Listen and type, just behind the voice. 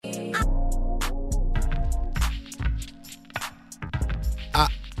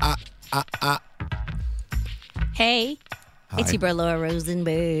Hey, Hi. it's your Laura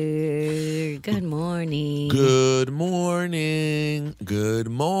Rosenberg. Good morning. Good morning. Good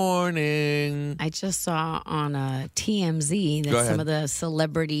morning. I just saw on TMZ Go that ahead. some of the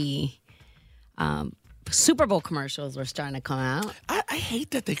celebrity Super Bowl commercials were starting to come out. I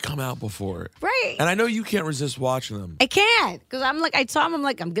hate that they come out before. Right. And I know you can't resist watching them. I can't because I'm like, I saw them. I'm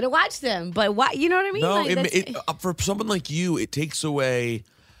like, I'm gonna watch them, but why? You know what I mean? No, Like, for someone like you, it takes away.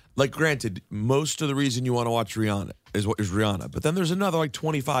 Like, granted, most of the reason you want to watch Rihanna is Rihanna, but then there's another like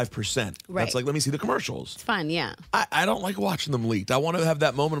 25%. Right. That's like, let me see the commercials. it's fun. Yeah. I don't like watching them leaked. I want to have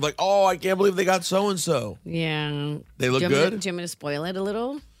that moment of like, oh, I can't believe they got so and so. Yeah. They look do you good? Do you want me to spoil it a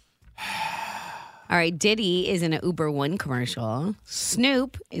little? All right, Diddy is in an Uber One commercial.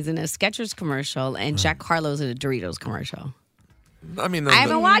 Snoop is in a Skechers commercial, and Jack Harlow's in a Doritos commercial. I mean, I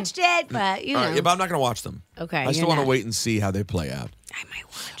haven't watched it, but you know. All right, yeah, but I'm not going to watch them. Okay, I still you're want to not. wait and see how they play out. I might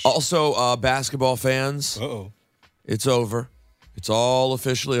watch. Also, basketball fans, Uh-oh. it's over. It's all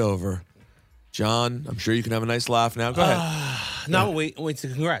officially over. John, I'm sure you can have a nice laugh now. Go ahead. No, wait to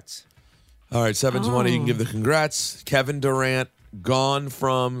congrats. All right, 720. You can give the congrats. Kevin Durant gone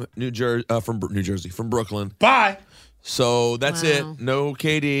from New Jersey, from Brooklyn. Bye. So that's Wow. it. No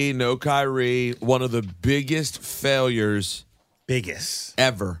KD, no Kyrie. One of the biggest failures Biggest.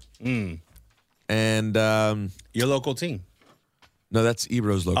 ever. And Your local team. no, that's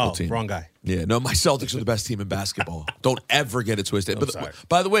Ebro's local Oh, team. wrong guy. Yeah, no, my Celtics are the best team in basketball. Don't ever get it twisted. But sorry.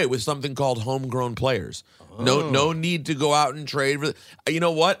 by the way, with something called homegrown players, no need to go out and trade for. You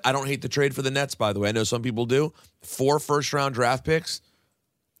know what? I don't hate the trade for the Nets. By the way, I know some people do. 4 first-round draft picks.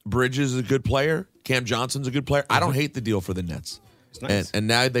 Bridges is a good player. Cam Johnson's a good player. I don't hate the deal for the Nets. It's nice. And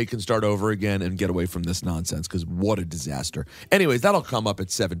now they can start over again and get away from this nonsense because what a disaster. Anyways, that'll come up at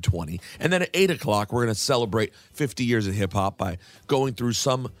 7:20. And then at 8 o'clock, we're going to celebrate 50 years of hip-hop by going through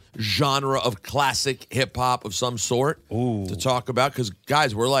some genre of classic hip-hop of some sort to talk about. Because,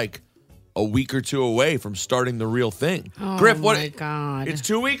 guys, we're like a week or two away from starting the real thing. Oh, Griff, what? my God. It's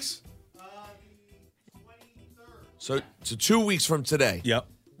 2 weeks? So 2 weeks from today, Yep.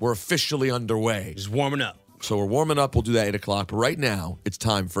 we're officially underway. Just warming up. So we're warming up. We'll do that 8 o'clock. But right now, it's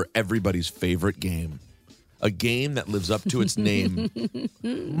time for everybody's favorite game. A game that lives up to its name,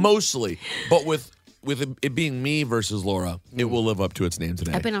 mostly. But with it being me versus Laura, it will live up to its name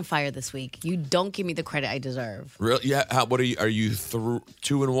today. I've been on fire this week. You don't give me the credit I deserve. Real? Yeah. What are you? Are you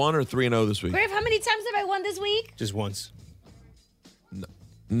 2-1 or 3-0 this week? Griff, how many times have I won this week? Just once.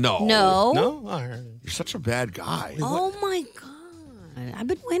 No. No. No? All right. You're such a bad guy. Oh my God. I've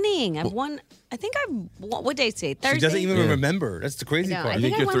been winning. I've won. I think what day is today? Thursday? She doesn't even Yeah. remember. That's the crazy No, part. I You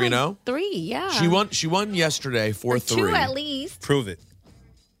think think I you're won 3-0? like 3, yeah. She won yesterday 4-3. 2 at least. Prove it.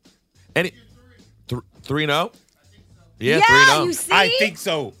 Any 3-0? Yeah, Yeah, 3-0. you see? I think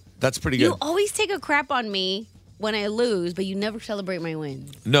so. That's pretty good. You always take a crap on me when I lose, but you never celebrate my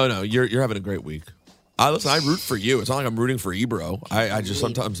wins. No, you're having a great week. Listen, I root for you. It's not like I'm rooting for Ebro. I just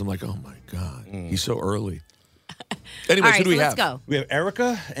sometimes I'm like, oh my God, he's so early. Anyways, All right, who do we so let's have? go. We have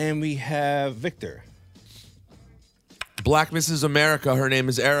Erica and we have Victor. Black Mrs. America. Her name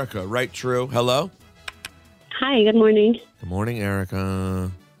is Erica. Right? True. Hello. Hi, good morning. Good morning,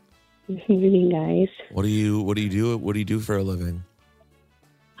 Erica. Good morning, guys. What do you do? What do you do for a living?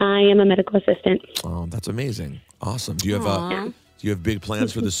 I am a medical assistant. Oh, that's amazing. Awesome. Do you have Aw. do you have big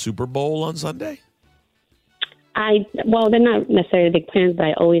plans for the Super Bowl on Sunday? Well, they're not necessarily big plans, but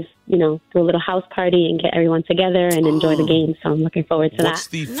I always, do a little house party and get everyone together and enjoy the game. So I'm looking forward to What's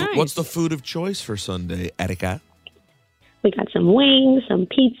that. the what's the food of choice for Sunday, Erica? We got some wings, some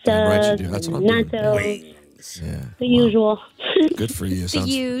pizza, Damn right you do. That's what I'm doing. nachos, Yeah. the usual. Good for you. The Sounds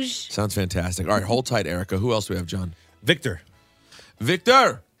huge. sounds fantastic. All right, hold tight, Erica. Who else do we have, John? Victor.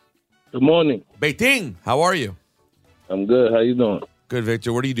 Victor. Good morning. Beijing. How are you? I'm good. How you doing? Good,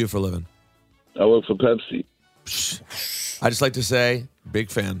 Victor. What do you do for a living? I work for Pepsi. I just like to say, big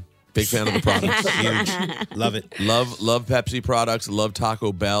fan. Big fan of the products. Huge. Love it. Love Pepsi products. Love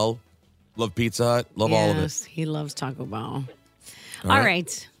Taco Bell. Love Pizza Hut. Love all of it. Yes, he loves Taco Bell. All All right.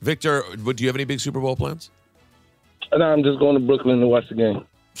 right. Victor, do you have any big Super Bowl plans? And I'm just going to Brooklyn to watch the game.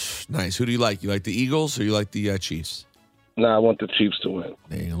 Nice. Who do you like? You like the Eagles or you like the Chiefs? Nah, I want the Chiefs to win.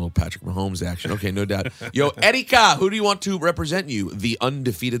 Hey, a little Patrick Mahomes action. Okay, no doubt. Yo, Erika, who do you want to represent you? The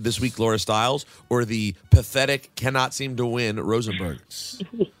undefeated this week, Laura Stiles, or the pathetic, cannot seem to win, Rosenberg?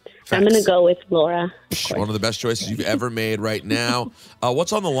 I'm going to go with Laura. One of the best choices you've ever made right now.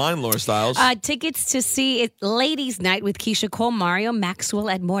 What's on the line, Laura Stiles? Tickets to see it Ladies Night with Keisha Cole, Mario Maxwell,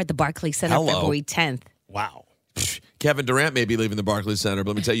 and more at the Barclays Center Hello. February 10th. Wow. Kevin Durant may be leaving the Barclays Center,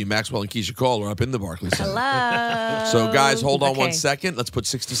 but let me tell you, Maxwell and Keisha Cole are up in the Barclays Center. Hello. So, guys, hold on 1 Okay. second. Let's put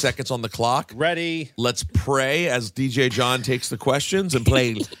 60 seconds on the clock. Ready. Let's pray as DJ John takes the questions and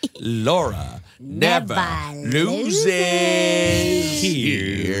play Laura Never Loses.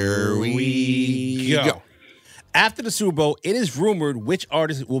 Here we go. After the Super Bowl, it is rumored which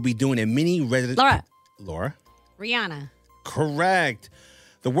artist will be doing a mini resident. Laura. Rihanna. Correct.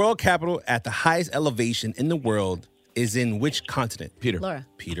 The world capital at the highest elevation in the world is in which continent? Peter. Laura.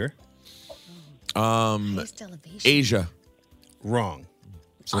 Peter. Highest elevation. Asia. Wrong.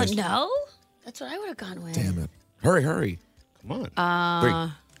 Oh, no? That's what I would have gone with. Damn it. Hurry. Come on.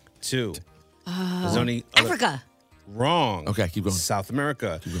 3, 2. There's only Africa. Wrong. Okay, keep going. South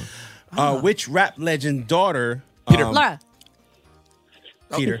America. Which rap legend daughter? Peter. Laura.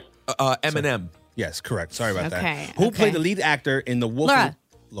 Peter. Eminem. Yes, correct. Sorry about Okay, that. Who okay. played the lead actor in the Wolf?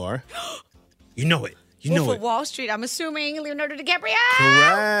 Laura. You know it. You know Wolf it. of Wall Street. I'm assuming Leonardo DiCaprio.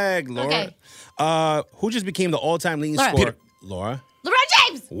 Correct, Laura. Okay. Who just became the all-time leading Laura. scorer? Peter. Laura. LeBron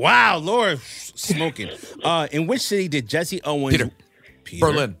James. Wow, Laura smoking. In which city did Jesse Owens? Peter.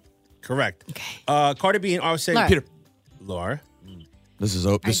 Berlin. Correct. Okay. Cardi B and Offset. Laura. Peter. Laura. This is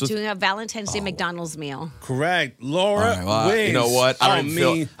I'm this is doing a Valentine's Day McDonald's meal. Correct. all Laura right, well, wins. you know what? I don't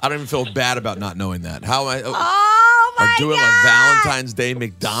even feel bad about not knowing that. How am I Oh, my are doing God. a Valentine's Day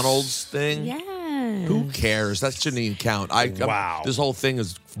McDonald's thing? Yeah. Who cares? That shouldn't even count. Wow. This whole thing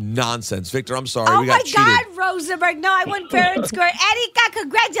is nonsense. Victor, I'm sorry. Oh, we my got cheated. God, Rosenberg. No, I won fair and square. Erika,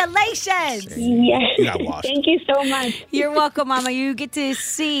 congratulations. Yes. You got washed. Thank you so much. You're welcome, Mama. You get to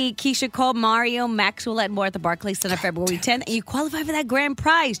see Keisha Cole, Mario, Maxwell, and more at the Barclays Center February 10th. And you qualify for that grand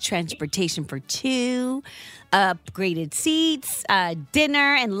prize, transportation for two, upgraded seats,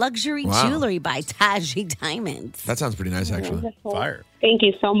 dinner, and luxury Wow. jewelry by Taji Diamonds. That sounds pretty nice, actually. Wonderful. Fire. Thank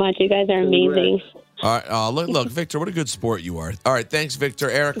you so much. You guys are amazing. All right, look, Victor, what a good sport you are. All right, thanks, Victor.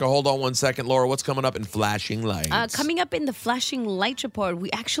 Erica, hold on 1 second. Laura, what's coming up in Flashing Lights? Coming up in the Flashing Lights report, we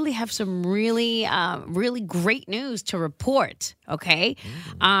actually have some really, really great news to report. Okay,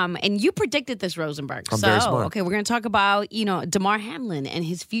 and you predicted this, Rosenberg. I'm very smart. Okay, we're going to talk about Damar Hamlin and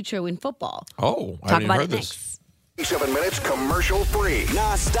his future in football. Oh, I Talk haven't even about heard it this. next. 7 minutes commercial free.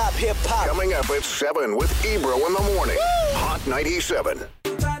 Non-stop hip hop. Coming up at 7 with Ebro in the morning. Hot 97.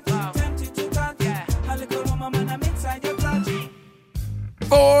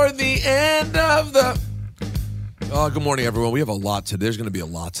 For the end of the. Oh, good morning, everyone. We have a lot today. There's going to be a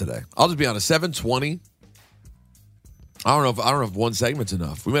lot today. I'll just be honest. 7:20. I don't know if one segment's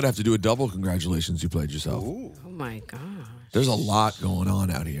enough. We might have to do a double. Congratulations, you played yourself. Oh my God. There's a lot going on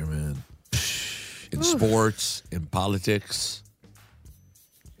out here, man. In sports, in politics,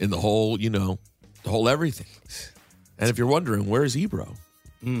 in the whole, the whole everything. And if you're wondering, where's Ebro?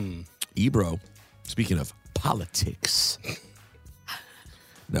 Ebro, speaking of politics.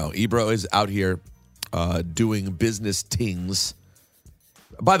 No, Ebro is out here doing business things.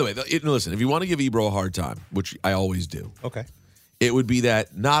 By the way, listen, if you want to give Ebro a hard time, which I always do, Okay. it would be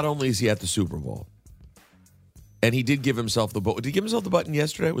that not only is he at the Super Bowl, and he did give himself the button. Did he give himself the button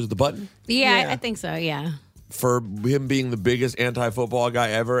yesterday? Was it the button? Yeah, I think so. Yeah. For him being the biggest anti-football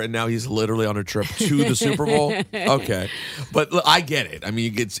guy ever, and now he's literally on a trip to the Super Bowl. Okay, but look, I get it. I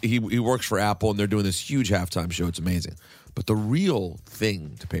mean, he works for Apple, and they're doing this huge halftime show. It's amazing. But the real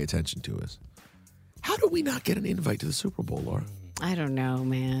thing to pay attention to is, how do we not get an invite to the Super Bowl, Laura? I don't know,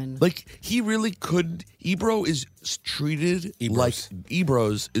 man. Like, he really couldn't. Ebro is treated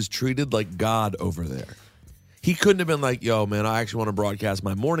Ebros is treated like God over there. He couldn't have been like, yo, man, I actually want to broadcast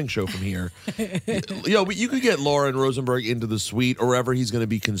my morning show from here. Yo, but you could get Laura and Rosenberg into the suite or wherever he's going to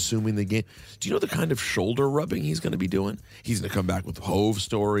be consuming the game. Do you know the kind of shoulder rubbing he's going to be doing? He's going to come back with Hove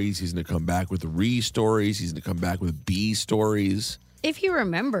stories. He's going to come back with Ree stories. He's going to come back with B stories. If he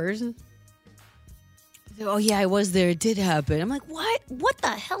remembers. Oh, yeah, I was there. It did happen. I'm like, what? What the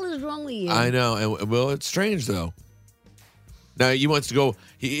hell is wrong with you? I know. And well, it's strange, though. Now, he wants to go,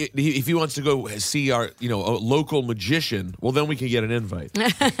 if he wants to go see our, a local magician, well, then we can get an invite.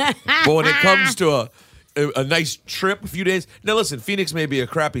 But when it comes to a nice trip, a few days. Now, listen, Phoenix may be a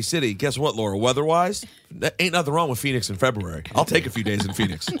crappy city. Guess what, Laura? Weather-wise, that ain't nothing wrong with Phoenix in February. I'll take a few days in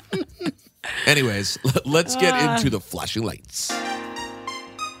Phoenix. Anyways, let's get into the flashing lights.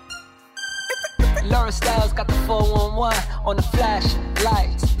 Lauren Styles got the 411 on the flash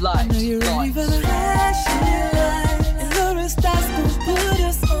lights. Lights.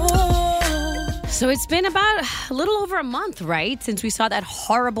 So it's been about a little over a month, right, since we saw that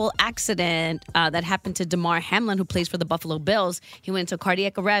horrible accident that happened to Damar Hamlin, who plays for the Buffalo Bills. He went into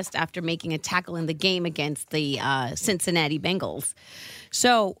cardiac arrest after making a tackle in the game against the Cincinnati Bengals.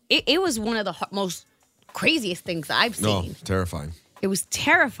 So it was one of the most craziest things I've No, seen. terrifying. It was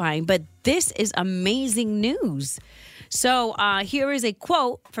terrifying, but this is amazing news. So here is a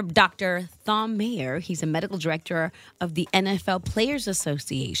quote from Dr. Thom Mayer. He's a medical director of the NFL Players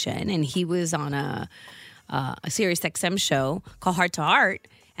Association, and he was on a Sirius XM show called Heart to Heart.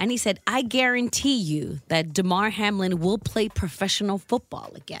 And he said, I guarantee you that Damar Hamlin will play professional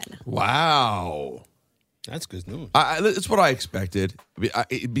football again. Wow. That's good news. It's what I expected.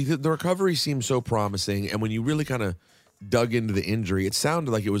 Because the recovery seemed so promising, and when you really kind of dug into the injury, it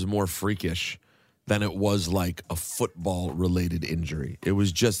sounded like it was more freakish than it was like a football-related injury. It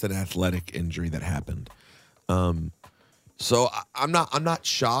was just an athletic injury that happened. So I'm not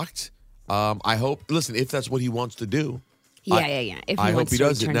shocked. I hope. Listen, if that's what he wants to do. Yeah. If he wants to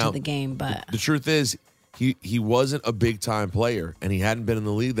return to the game, but the truth is, he wasn't a big time player, and he hadn't been in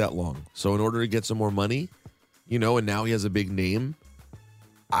the league that long. So in order to get some more money, and now he has a big name,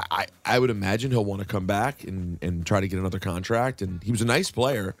 I would imagine he'll want to come back and try to get another contract. And he was a nice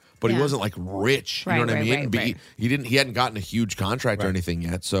player, but he wasn't like rich. You know what I mean? Right. He hadn't gotten a huge contract or anything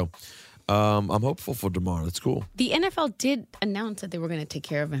yet. So I'm hopeful for Damar. That's cool. the NFL did announce that they were going to take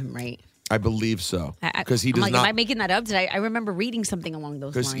care of him, right? I believe so, because he I'm does like, not. Am I making that up? I remember reading something along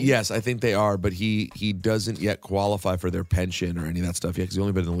those lines. Yes, I think they are, but he doesn't yet qualify for their pension or any of that stuff yet, because he's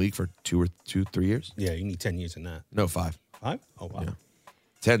only been in the league for 3 years. Yeah, you need 10 years in that. No, 5. 5? Oh, wow. Yeah.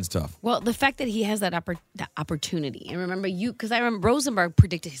 10's tough. Well, the fact that he has that opportunity, and remember because I remember Rosenberg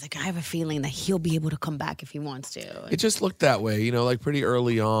predicted, he's like, I have a feeling that he'll be able to come back if he wants to. It just looked that way, like pretty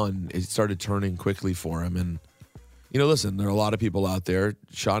early on, it started turning quickly for him. And, listen, there are a lot of people out there,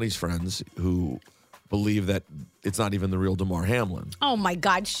 Shawnee's friends, who believe that it's not even the real Damar Hamlin. Oh my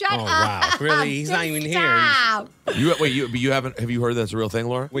God! Shut Oh, up! wow. Really? He's not even here. Stop. Have you heard that's a real thing,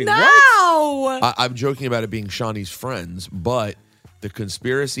 Laura? Wait, No. what? I'm joking about it being Shawnee's friends, but the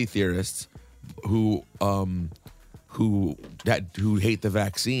conspiracy theorists who hate the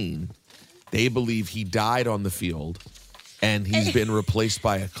vaccine, they believe he died on the field and he's been replaced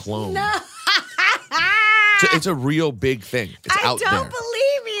by a clone. No. It's a real big thing. It's I out don't there.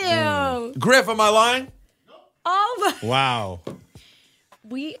 believe you. Griff, am I lying? Oh my. Wow.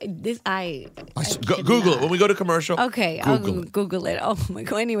 Google it when we go to commercial. Okay, I'll Google it. Oh my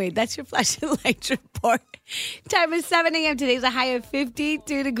God. Anyway, that's your flash of lights report. Time is 7 a.m. Today's a high of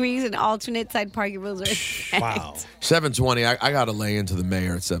 52 degrees and alternate side parking rules are in effect. Wow. 7:20. I got to lay into the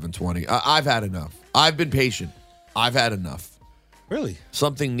mayor at 7:20. I've had enough. I've been patient. I've had enough. Really?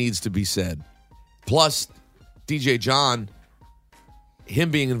 Something needs to be said. Plus, DJ John,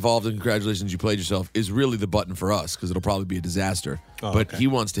 him being involved in Congratulations You Played Yourself is really the button for us, because it'll probably be a disaster. But he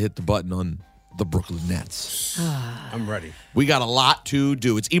wants to hit the button on the Brooklyn Nets. I'm ready. We got a lot to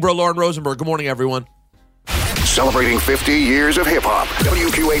do. It's Ebro, Lauren Rosenberg. Good morning, everyone. Celebrating 50 years of hip-hop.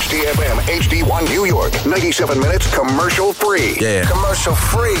 WQHD-FM, HD1 New York. 97 minutes commercial-free. Yeah.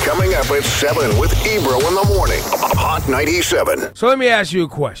 Commercial-free. Coming up at 7 with Ebro in the morning. Hot 97. So let me ask you a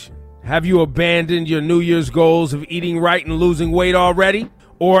question. Have you abandoned your New Year's goals of eating right and losing weight already?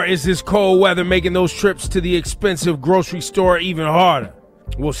 Or is this cold weather making those trips to the expensive grocery store even harder?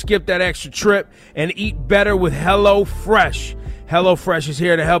 We'll skip that extra trip and eat better with HelloFresh. HelloFresh is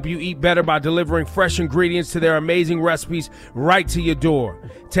here to help you eat better by delivering fresh ingredients to their amazing recipes right to your door.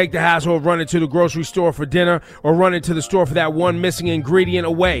 Take the hassle of running to the grocery store for dinner or running to the store for that one missing ingredient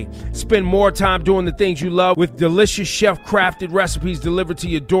away. Spend more time doing the things you love with delicious chef-crafted recipes delivered to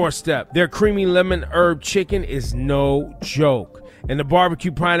your doorstep. Their creamy lemon herb chicken is no joke. And the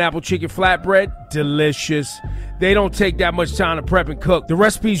barbecue pineapple chicken flatbread, delicious. They don't take that much time to prep and cook. The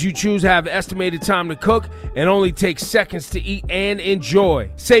recipes you choose have estimated time to cook and only take seconds to eat and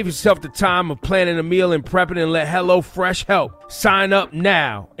enjoy. Save yourself the time of planning a meal and prepping and let HelloFresh help. Sign up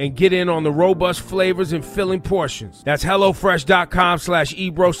now and get in on the robust flavors and filling portions. That's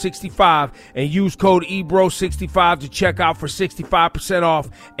HelloFresh.com/Ebro65 and use code Ebro65 to check out for 65% off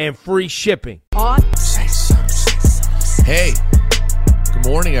and free shipping. Hey. Good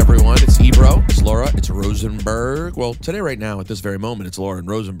morning, everyone. It's Ebro. It's Laura. It's Rosenberg. Well, today, right now, at this very moment, it's Laura and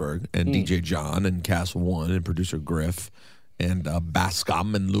Rosenberg and DJ John and Cass One and producer Griff and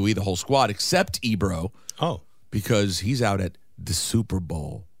Bascom and Louie, the whole squad, except Ebro. Oh. Because he's out at the Super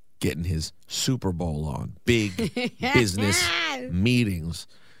Bowl, getting his Super Bowl on. Big business meetings.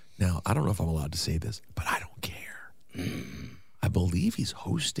 Now, I don't know if I'm allowed to say this, but I don't care. I believe he's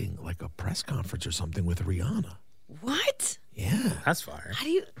hosting like a press conference or something with Rihanna. What? Yeah. That's fire.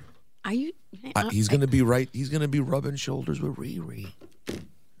 Are you? He's going to be right. He's going to be rubbing shoulders with Riri. I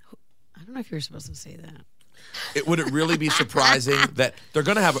don't know if you're supposed to say that. Would it really be surprising that they're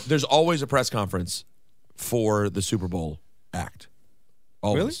going to have, there's always a press conference for the Super Bowl act.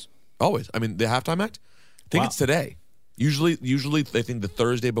 Always. Really? Always. I mean, the halftime act, think it's today. Usually, I think the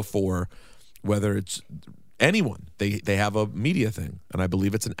Thursday before, whether it's anyone, they have a media thing, and I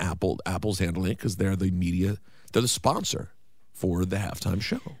believe it's an Apple. Apple's handling it because they're the media. They're the sponsor for the halftime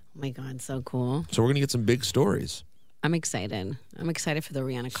show. Oh my God, so cool. So we're gonna get some big stories. I'm excited. I'm excited for the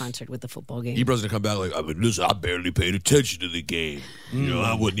Rihanna concert with the football game. Ebro's gonna come back like, listen, I barely paid attention to the game. You know,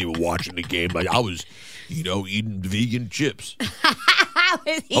 I wasn't even watching the game. Like I was, eating vegan chips. I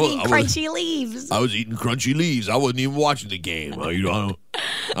was eating crunchy leaves. I was eating crunchy leaves. I wasn't even watching the game. I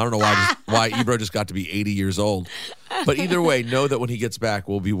don't know why Ebro just got to be 80 years old. But either way, know that when he gets back,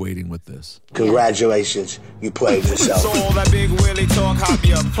 we'll be waiting with this. Congratulations, you played yourself. So all that big Willie talk, hop,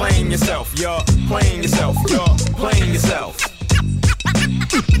 you're playing yourself. You're playing yourself. You're playing yourself.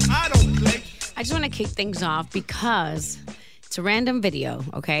 I just want to kick things off because it's a random video,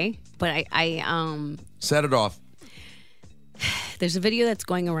 okay? But I set it off. There's a video that's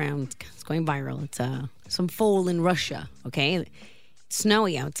going around. It's going viral. It's some foal in Russia, okay? It's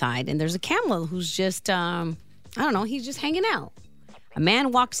snowy outside, and there's a camel who's just, I don't know, he's just hanging out. A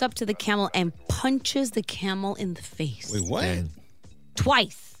man walks up to the camel and punches the camel in the face. Wait, what? Dang.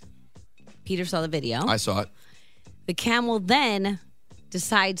 Twice. Peter saw the video. I saw it. The camel then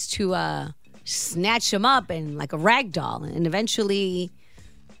decides to snatch him up and like a rag doll, and eventually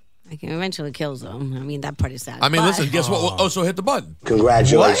kills him. I mean, that part is sad. I mean, listen, guess what? Oh, so hit the button.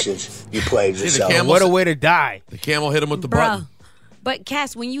 Congratulations. You played yourself. What a way to die. The camel hit him with the button. But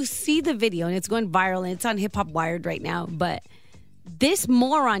Cass, when you see the video, and it's going viral, and it's on Hip Hop Wired right now, but this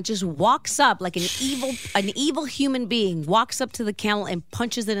moron just walks up like an evil human being, walks up to the camel and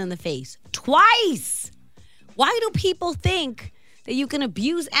punches it in the face. Twice! Why do people think that you can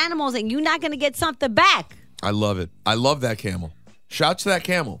abuse animals and you're not going to get something back? I love it. I love that camel. Shouts to that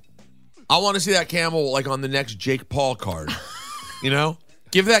camel. I want to see that camel like on the next Jake Paul card.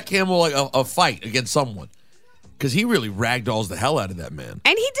 Give that camel like a fight against someone. Because he really ragdolls the hell out of that man.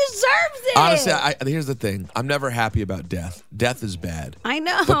 And he deserves it. Honestly, here's the thing. I'm never happy about death. Death is bad. I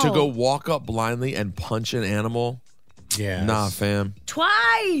know. But to go walk up blindly and punch an animal? Yeah. Nah, fam.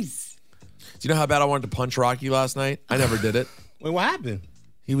 Twice. Do you know how bad I wanted to punch Rocky last night? I never did it. Wait, what happened?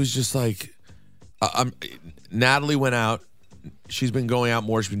 He was just like, Natalie went out. She's been going out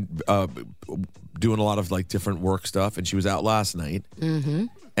more. She's been doing a lot of like different work stuff, and she was out last night. Mm-hmm.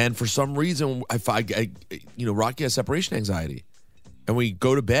 And for some reason, Rocky has separation anxiety, and we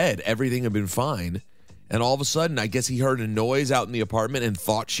go to bed. Everything had been fine, and all of a sudden, I guess he heard a noise out in the apartment and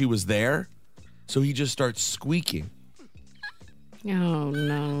thought she was there, so he just starts squeaking. Oh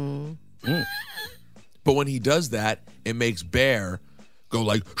no! But when he does that, it makes Bear go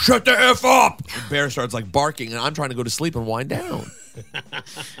like, shut the F up! And Bear starts like barking, and I'm trying to go to sleep and wind down.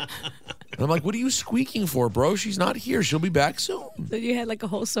 And I'm like, what are you squeaking for, bro? She's not here. She'll be back soon. So you had like a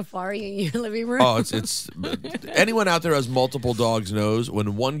whole safari in your living room? Oh, it's anyone out there who has multiple dogs knows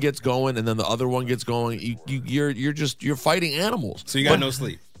when one gets going and then the other one gets going, you're fighting animals. So you got no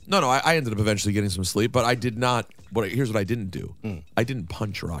sleep? No, I ended up eventually getting some sleep, but I did not. Here's what I didn't do. I didn't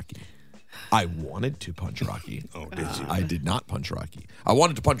punch Rocky. I wanted to punch Rocky. Oh, did you? I did not punch Rocky. I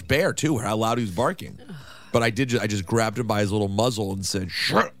wanted to punch Bear, too, how loud he was barking. But I just grabbed him by his little muzzle and said,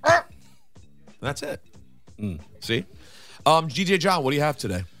 shut up. That's it. See? DJ John, what do you have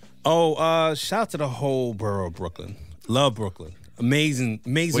today? Oh, shout out to the whole borough of Brooklyn. Love Brooklyn. Amazing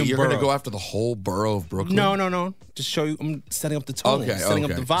Wait, you're borough. going to go after the whole borough of Brooklyn? No. Just show you. I'm setting up the tone. Setting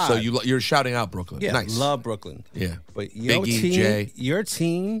up the vibe. So you're shouting out Brooklyn. Yeah, nice. love Brooklyn. Yeah. But your Biggie, team, Jay. your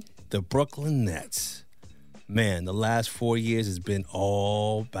team, the Brooklyn Nets, man, the last 4 years has been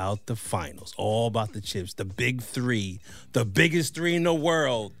all about the finals, all about the chips, the big three, the biggest three in the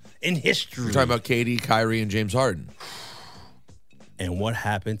world, in history. You're talking about KD, Kyrie, and James Harden. And what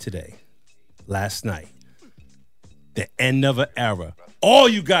happened today, last night, the end of an era. All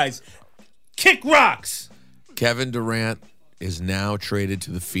you guys, kick rocks. Kevin Durant is now traded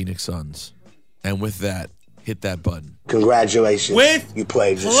to the Phoenix Suns. And with that, hit that button. Congratulations. You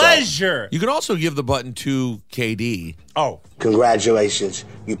played yourself. Pleasure. You can also give the button to KD. Oh. Congratulations.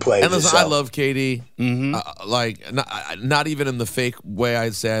 You played and listen, yourself. I love KD. Mm-hmm. Not even in the fake way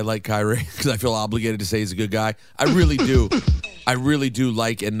I'd say I like Kyrie, because I feel obligated to say he's a good guy. I really do. I really do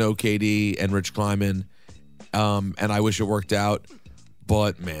like and know KD and Rich Kleiman, and I wish it worked out.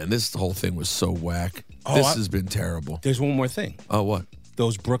 But, man, this whole thing was so whack. This has been terrible. There's one more thing. Oh, what?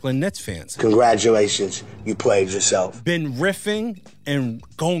 Those Brooklyn Nets fans. Congratulations. You played yourself. Been riffing and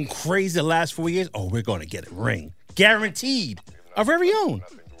going crazy the last 4 years. Oh, we're going to get a ring. Guaranteed. Our very own.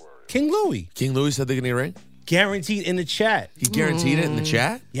 King Louis. King Louis said they're going to get a ring? Guaranteed in the chat. He guaranteed it in the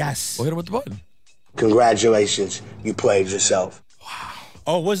chat? Yes. Well, hit him with the button. Congratulations. You played yourself. Wow.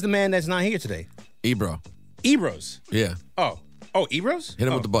 Oh, what's the man that's not here today? Ebro. Ebros. Yeah. Oh, Ebros? Hit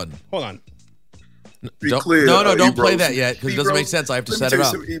him with the button. Hold on. Don't play that yet because it doesn't make sense. I have to set it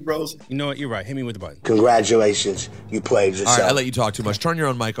up. You know what? You're right. Hit me with the button. Congratulations, you played yourself. All right, I let you talk too much. Turn your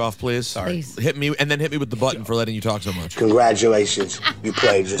own mic off, please. Sorry. Hit me and then hit me with the button for letting you talk so much. Congratulations, you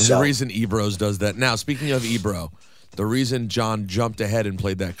played yourself. There's a reason Ebros does that. Now, speaking of Ebro, the reason John jumped ahead and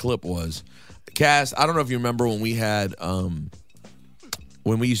played that clip was, Cass, I don't know if you remember when we had, when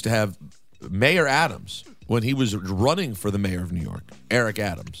we used to have Mayor Adams, when he was running for the mayor of New York, Eric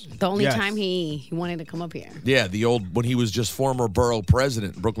Adams. The only time he wanted to come up here. Yeah, when he was just former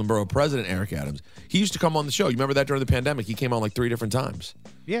Brooklyn Borough President, Eric Adams. He used to come on the show. You remember that during the pandemic? He came on like 3 different times.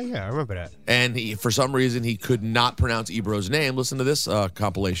 Yeah, I remember that. And for some reason, he could not pronounce Ebro's name. Listen to this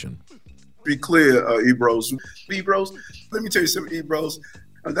compilation. Be clear, Ebros. Ebros, let me tell you something, Ebros.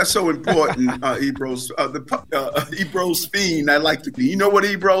 That's so important, Ebros. The Ebros fiend, I like to be. You know what,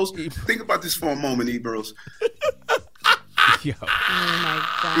 Ebros? Think about this for a moment, Ebros. Yo. Oh, my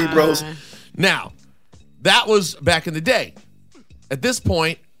God. Ebros. Now, that was back in the day. At this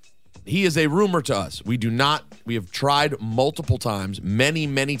point, he is a rumor to us. We have tried multiple times, many,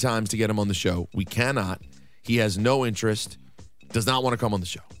 many times to get him on the show. We cannot. He has no interest, does not want to come on the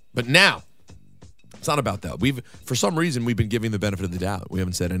show. But now, it's not about that. For some reason, we've been giving the benefit of the doubt. We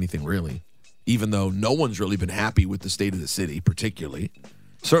haven't said anything really, even though no one's really been happy with the state of the city, particularly.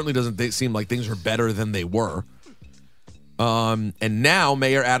 Certainly doesn't seem like things are better than they were. And now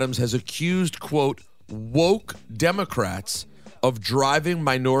Mayor Adams has accused, quote, woke Democrats of driving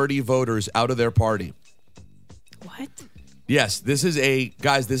minority voters out of their party. What? Yes, this is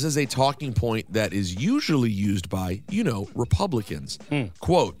a talking point that is usually used by, Republicans.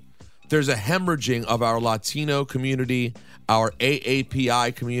 Quote, there's a hemorrhaging of our Latino community, our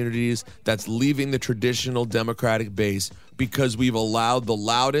AAPI communities that's leaving the traditional Democratic base because we've allowed the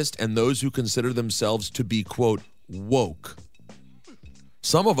loudest and those who consider themselves to be, quote, woke.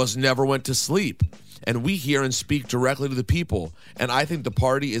 Some of us never went to sleep, and we hear and speak directly to the people. And I think the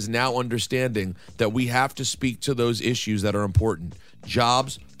party is now understanding that we have to speak to those issues that are important.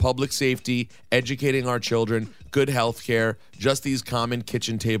 Jobs, public safety, educating our children, good health care, just these common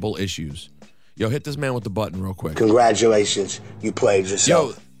kitchen table issues. Yo, hit this man with the button real quick. Congratulations, you played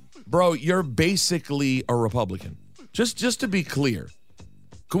yourself. Yo, bro, you're basically a Republican. Just to be clear.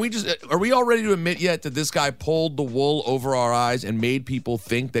 Are we all ready to admit yet that this guy pulled the wool over our eyes and made people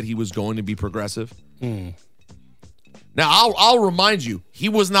think that he was going to be progressive? Now, I'll remind you, he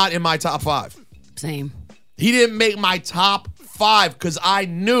was not in my top 5. Same. He didn't make my top 5 because I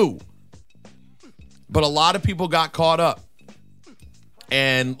knew. But a lot of people got caught up.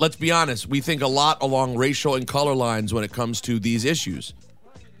 And let's be honest, we think a lot along racial and color lines when it comes to these issues.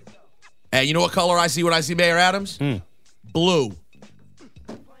 And you know what color I see when I see Mayor Adams? Blue.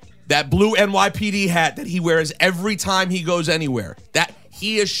 That blue NYPD hat that he wears every time he goes anywhere. That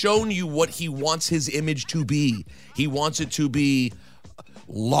he has shown you what he wants his image to be. He wants it to be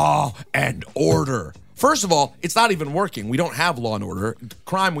law and order. First of all, it's not even working. We don't have law and order.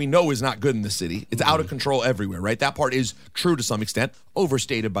 Crime we know is not good in the city. It's out of control everywhere, right? That part is true to some extent,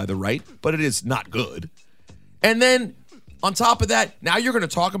 overstated by the right, but it is not good. And then on top of that, now you're going to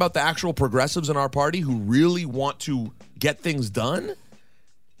talk about the actual progressives in our party who really want to get things done?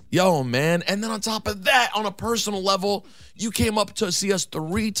 Yo, man. And then on top of that, on a personal level, you came up to see us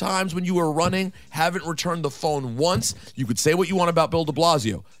 3 times when you were running, haven't returned the phone once. You could say what you want about Bill de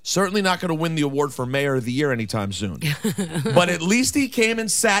Blasio. Certainly not going to win the award for Mayor of the Year anytime soon. But at least he came and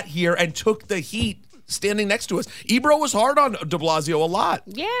sat here and took the heat standing next to us. Ebro was hard on de Blasio a lot.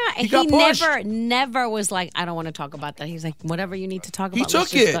 Yeah, and he never was like, I don't want to talk about that. He's like, whatever you need to talk about. He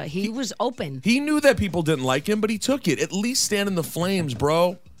took it. He was open. He knew that people didn't like him, but he took it. At least stand in the flames,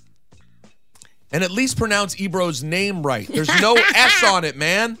 bro. And at least pronounce Ebro's name right. There's no S on it,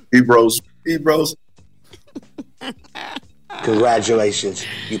 man. Ebros. Congratulations,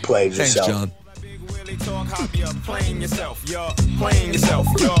 you played Thanks, yourself. John. You're playing yourself.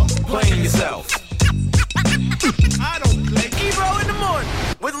 I don't play. Ebro in the morning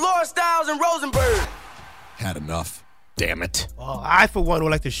with Laura Stiles and Rosenberg. Had enough. Damn it. Oh, I, for one,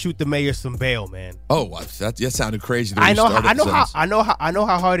 would like to shoot the mayor some bail, man. Oh, that sounded crazy. I know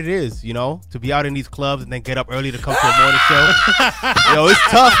how hard it is, to be out in these clubs and then get up early to come to a morning show. Yo, it's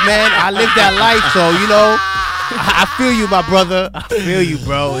tough, man. I live that life, so I feel you, my brother. I feel you,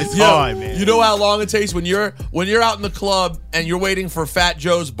 bro. It's hard, man. You know how long it takes when you're out in the club and you're waiting for Fat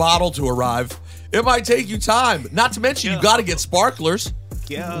Joe's bottle to arrive? It might take you time. Not to mention, you got to get sparklers.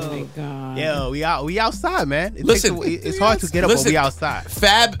 Yo, oh my God. Yo, we outside, man. It's hard to get up when we outside.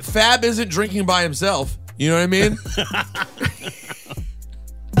 Fab isn't drinking by himself. You know what I mean?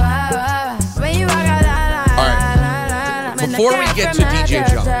 Before we get to DJ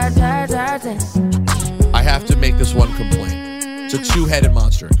John, I have to make this one complaint. It's a two-headed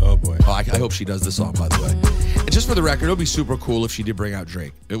monster. Oh, boy. Oh, I hope she does the song, by the way. And just for the record, it would be super cool if she did bring out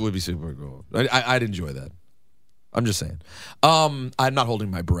Drake. It would be super cool. I'd enjoy that. I'm just saying. I'm not holding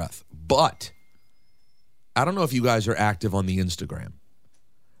my breath. But I don't know if you guys are active on the Instagram.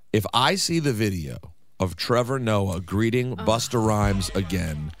 If I see the video of Trevor Noah greeting Busta Rhymes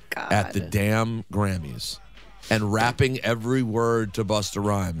again at the damn Grammys and rapping every word to Busta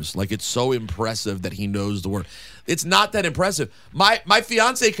Rhymes, like it's so impressive that he knows the word. It's not that impressive. My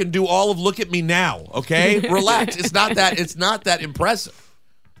fiance can do all of "Look at Me Now." Okay, relax. It's not that impressive.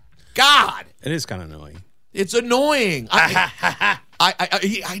 God, it is kind of annoying. It's annoying.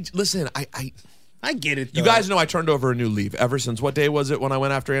 Listen. I get it, though. You guys know I turned over a new leaf ever since, what day was it when I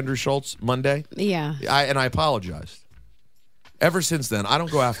went after Andrew Schultz? Monday? Yeah. And I apologized. Ever since then, I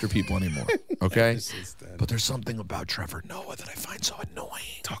don't go after people anymore, okay? But there's something about Trevor Noah that I find so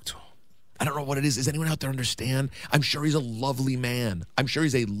annoying. Talk to him. I don't know what it is. Does anyone out there understand? I'm sure he's a lovely man. I'm sure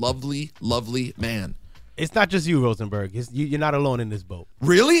he's a lovely, lovely man. It's not just you, Rosenberg. You're not alone in this boat.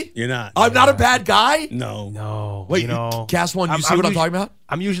 Really? You're not. I'm not a bad guy? No. Wait, Cast One, you see what I'm talking about?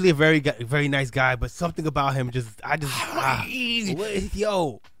 I'm usually a very nice guy, but something about him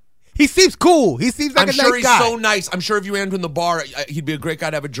yo. He seems cool. He seems like a nice guy. I'm sure he's so nice. I'm sure if you ran him in the bar, he'd be a great guy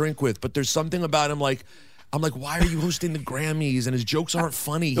to have a drink with. But there's something about him like, I'm like, why are you hosting the Grammys? And his jokes aren't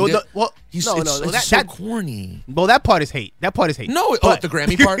funny. It's so corny. Well, that part is hate. No, the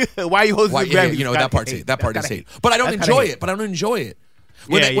Grammy part? Why are you hosting the Grammys? That part's hate. That part is hate. But I don't enjoy it.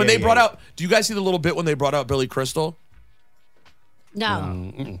 When they brought out, do you guys see the little bit when they brought out Billy Crystal?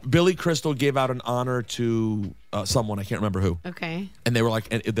 No. Billy Crystal gave out an honor to someone, I can't remember who. Okay. And they were like,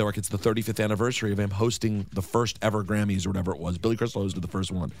 it's the 35th anniversary of him hosting the first ever Grammys or whatever it was. Billy Crystal hosted the first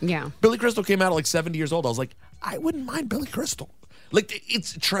one. Yeah. Billy Crystal came out at like 70 years old. I was like, I wouldn't mind Billy Crystal. Like,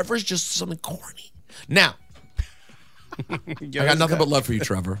 Trevor's just something corny. Now, I got nothing but love for you,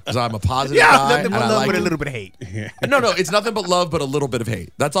 Trevor, because I'm a positive guy. Nothing but love, but a little bit of hate. No, it's nothing but love, but a little bit of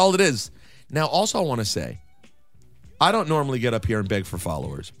hate. That's all it is. Now, also, I want to say, I don't normally get up here and beg for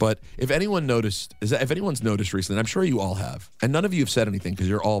followers, but if anyone's noticed recently, I'm sure you all have, and none of you have said anything because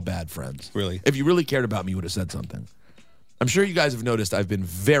you're all bad friends. Really? If you really cared about me, you would have said something. I'm sure you guys have noticed I've been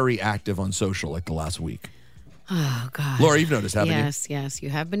very active on social like the last week. Oh, God. Laura, you've noticed, haven't you? Yes.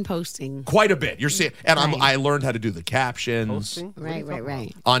 You have been posting. Quite a bit. You're seeing, and Right. I learned how to do the captions. Posting?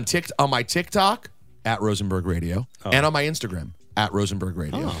 Right. On my TikTok, at Rosenberg Radio, and on my Instagram, at Rosenberg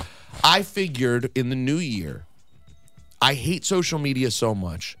Radio. I figured in the new year, I hate social media so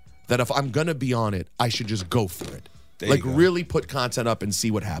much that if I'm going to be on it, I should just go for it. Like, really put content up and see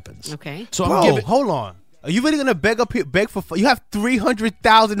what happens. Okay. So hold on. Are you really gonna beg for? You have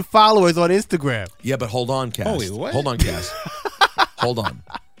 300,000 followers on Instagram. Yeah, but hold on, Cass. Holy what? Hold on, Cass. Hold on.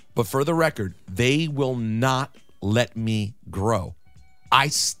 But for the record, they will not let me grow. I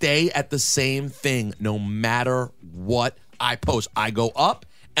stay at the same thing no matter what I post. I go up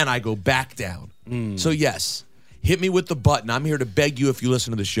and I go back down. So yes, hit me with the button. I'm here to beg you if you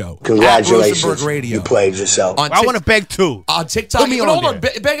listen to the show. Congratulations. At Rosenberg Radio. You played yourself. I want to beg too. On TikTok. Hold on.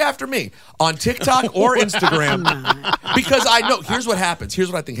 Beg after me. On TikTok or Instagram. Because I know. Here's what happens.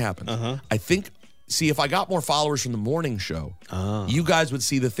 Here's what I think happens. I think, if I got more followers from the morning show, you guys would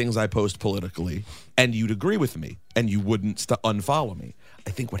see the things I post politically, and you'd agree with me, and you wouldn't unfollow me. I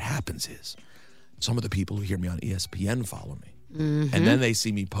think what happens is some of the people who hear me on ESPN follow me. And then they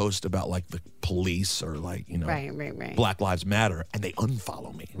see me post about like the police or like, right. Black Lives Matter, and they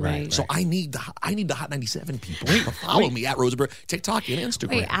unfollow me. Right. So I need the Hot 97 people to follow me at Rosenberg, TikTok and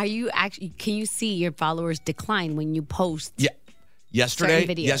Instagram. Wait, are you actually? Can you see your followers decline when you post? Yeah. Certain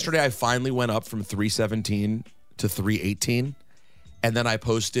videos? Yesterday I finally went up from 317 to 318, and then I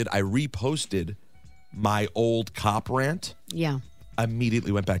reposted my old cop rant. Yeah.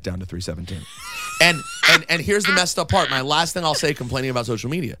 Immediately went back down to 317. And here's the messed up part. My last thing I'll say complaining about social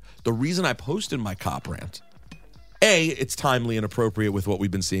media. The reason I posted my cop rant, it's timely and appropriate with what we've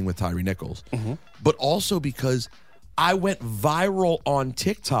been seeing with Tyree Nichols, but also because I went viral on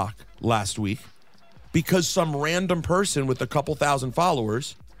TikTok last week because some random person with a couple thousand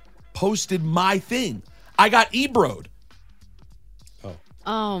followers posted my thing. I got Ebro'd.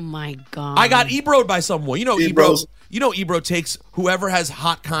 Oh my God. I got Ebro'd by someone. You know Ebros. Ebro takes whoever has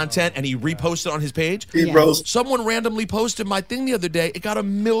hot content and he reposts it on his page. Ebros. Someone randomly posted my thing the other day. It got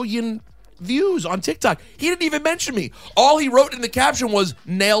 1 million views on TikTok. He didn't even mention me. All he wrote in the caption was,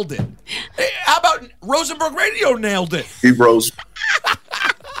 nailed it. Hey, how about Rosenberg Radio nailed it? Ebros.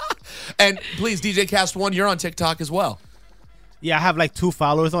 And please, DJ Cast One, you're on TikTok as well. Yeah, I have like 2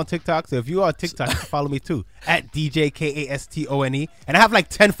 followers on TikTok. So if you are on TikTok, you can follow me too at DJ Kastone. And I have like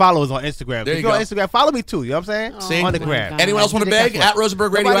 10 followers on Instagram. There if you you're go. on Instagram, follow me too. You know what I'm saying? See? On the gram. Anyone else want to beg? At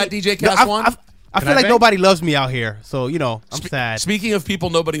Rosenberg Radio at DJ Cast One. I feel like nobody loves me out here. So, you know, I'm sad. Speaking of people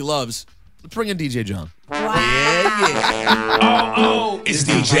nobody loves, let's bring in DJ John. It's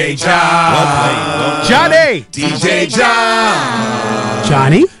DJ John. Johnny. DJ John.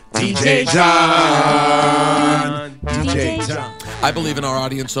 Johnny? DJ John. DJ John. I believe in our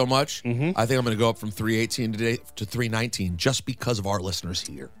audience so much. I think I'm going to go up from 318 today to 319 just because of our listeners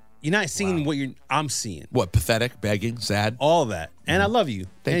here. You're not seeing what I'm seeing. What, pathetic, begging, sad? All that. And I love you.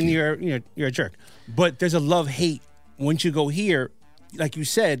 Thank you. You're a jerk. But there's a love-hate. Once you go here, like you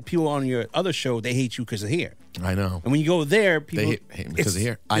said, people on your other show, they hate you because of here. I know. And when you go there, people They hate me because of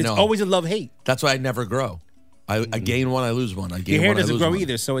here. I know. It's always a love-hate. That's why I never grow. I gain one, I lose one. I gain Your hair one, I doesn't lose grow one.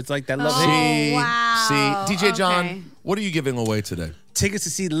 either, so it's like that love-hate. See, DJ John, what are you giving away today? Tickets to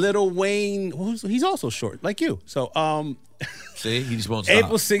see Lil Wayne. He's also short, like you. So, see, he just won't stop.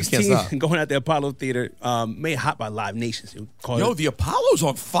 April He can't stop. 16th, going out the Apollo Theater, made hot by Live Nation. Yo, the Apollo's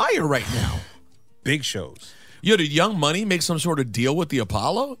on fire right now. Big shows. Yo, did Young Money make some sort of deal with the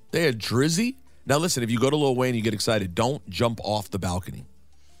Apollo? They had Drizzy. Now listen, if you go to Lil Wayne, you get excited. Don't jump off the balcony.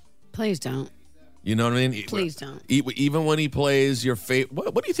 Please don't. You know what I mean? Please don't. Even when he plays your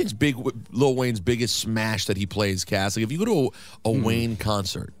favorite, what do you think's Lil Wayne's biggest smash that he plays, Cass? Like if you go to a Wayne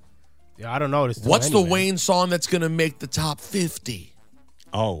concert, Yeah, I don't know. what's the Wayne song that's gonna make the top 50?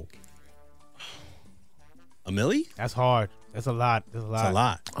 Oh, a Millie? That's hard. That's a lot. That's a lot. That's a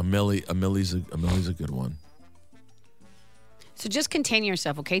lot. A Millie's a good one. So just contain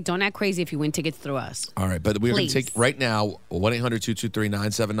yourself, okay? Don't act crazy if you win tickets through us. All right, but we're going to Please. take right now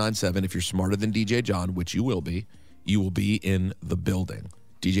 1-800-223-9797. If you're smarter than DJ John, which you will be in the building.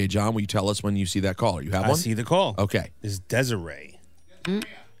 DJ John, will you tell us when you see that caller? You have one? I see the call. Okay. It's Desiree.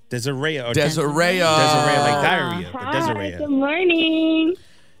 Desiree. Or Desiree. Desiree, like diarrhea. But Hi, Desiree. good morning.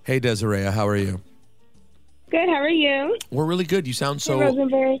 Hey, Desiree, how are you? Good, how are you? We're really good. You sound so... Hey,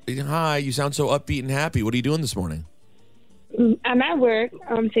 Rosenberg. Hi, you sound so upbeat and happy. What are you doing this morning? I'm at work.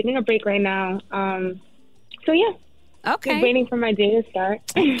 I'm taking a break right now. So, yeah. Okay. Just waiting for my day to start.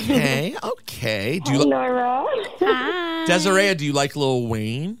 Okay. Do Hi, you Laura. Hi. Desiree, do you like Lil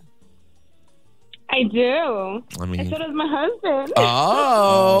Wayne? I do. I mean- And so does my husband.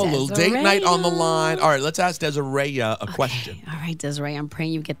 Oh, little date Desiree. night on the line. All right, let's ask Desiree a question. All right, Desiree, I'm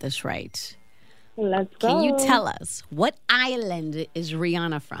praying you get this right. Let's go. Can you tell us what island is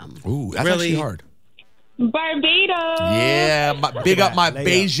Rihanna from? Ooh, that's Really? actually hard. Barbados. Yeah, big up my Layup.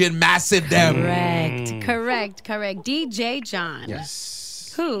 Bayesian massive them. Correct. DJ John.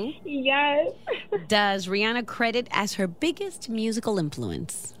 Yes. Who Yes. does Rihanna credit as her biggest musical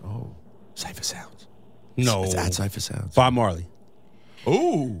influence? Oh, Cypher Sounds. No. It's at Cypher Sounds. Bob Marley.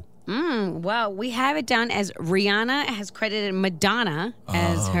 Ooh. Well, we have it down as Rihanna has credited Madonna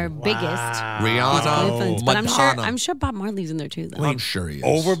as her biggest Rihanna, influence. But Madonna. I'm sure Bob Marley's in there too, though. I'm sure he is.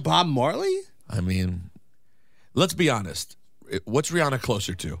 Over Bob Marley? I mean, let's be honest. What's Rihanna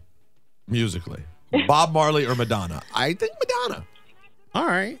closer to musically? Bob Marley or Madonna? I think Madonna. All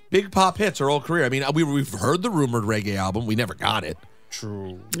right. Big pop hits her whole career. I mean, we've heard the rumored reggae album. We never got it.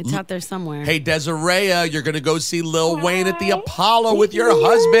 True. It's out there somewhere. Hey, Desiree, you're going to go see Lil Wayne at the Apollo with your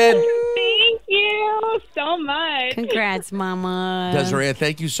husband. Thank you so much. Congrats, Mama. Desiree,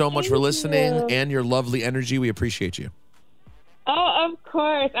 thank you so much for listening and your lovely energy. We appreciate you. Oh, of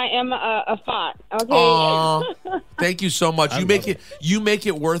course. I am a thought. Okay. Aw, thank you so much. You make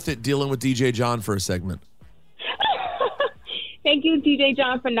it worth it dealing with DJ John for a segment. Thank you, DJ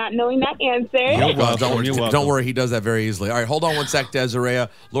John, for not knowing that answer. You're welcome. Don't worry, he does that very easily. All right, hold on one sec, Desiree.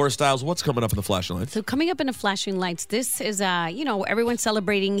 Laura Styles, what's coming up in the flashing lights? So coming up in the flashing lights, this is everyone's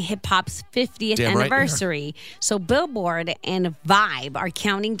celebrating hip hop's 50th Damn right they are. anniversary. So Billboard and Vibe are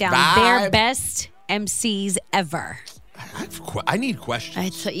counting down Vibe. their best MCs ever. I need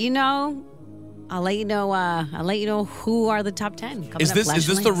questions. I'll let you know who are the top 10. coming Is up this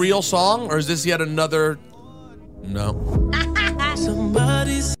flashing the lights. real song or is this yet another? No.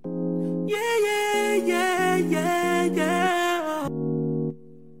 Somebody's.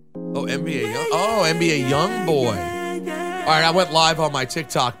 Oh, NBA Young Boy. All right, I went live on my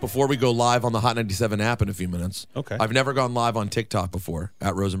TikTok before we go live on the Hot 97 app in a few minutes. Okay. I've never gone live on TikTok before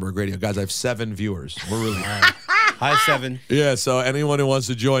at Rosenberg Radio. Guys, I have 7 viewers. We're really Hi, 7. Yeah, so anyone who wants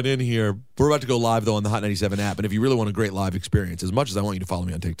to join in here, we're about to go live, though, on the Hot 97 app. And if you really want a great live experience, as much as I want you to follow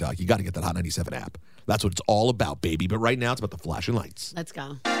me on TikTok, you got to get that Hot 97 app. That's what it's all about, baby. But right now, it's about the flashing lights. Let's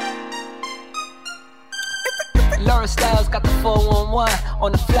go. Laura Styles got the 411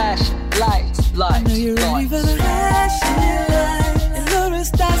 on the flash lights. Lights.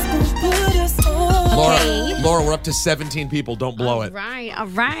 Laura, we're up to 17 people. Don't blow it. All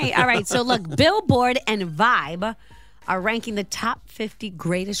right. So look, Billboard and Vibe are ranking the top 50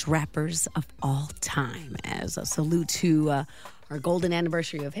 greatest rappers of all time as a salute to our golden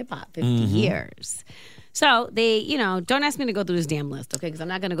anniversary of hip hop, 50 years. So they, don't ask me to go through this damn list, okay? Because I'm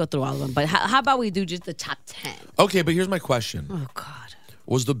not going to go through all of them. But how about we do just the top 10? Okay, but here's my question. Oh, God.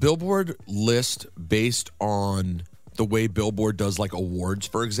 Was the Billboard list based on the way Billboard does like awards,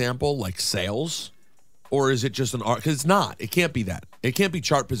 for example, like sales? Or is it just an art? Because it's not. It can't be that. It can't be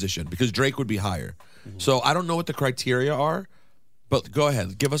chart position because Drake would be higher. So I don't know what the criteria are, but go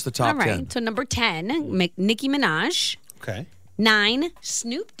ahead. Give us the top 10. All right. So number 10, Nicki Minaj. Okay. 9,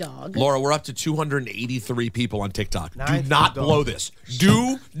 Snoop Dogg. Laura, we're up to 283 people on TikTok. Nine, Do not Snoop blow this.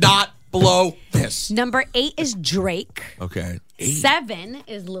 Do not blow this. Number 8 is Drake. Okay. 7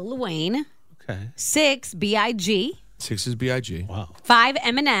 is Lil Wayne. Okay. 6, B.I.G. 6 is B.I.G. Wow. 5,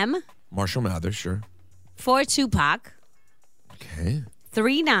 Eminem. Marshall Mathers, sure. 4, Tupac. Okay.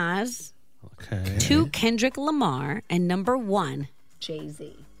 3, Nas. Okay. 2, Kendrick Lamar. And number 1,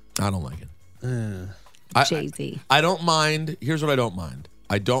 Jay-Z. I don't like it. Jay-Z. I don't mind. Here's what I don't mind.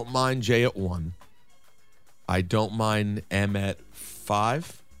 I don't mind Jay at 1. I don't mind M at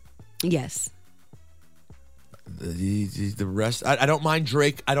 5. Yes. The rest, I don't mind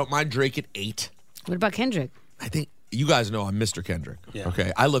Drake. I don't mind Drake at 8. What about Kendrick? I think you guys know I'm Mr. Kendrick. Yeah.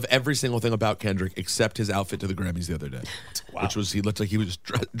 Okay. I love every single thing about Kendrick except his outfit to the Grammys the other day. Wow. Which was, he looked like he was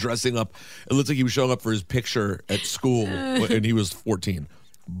dressing up. It looked like he was showing up for his picture at school and he was 14.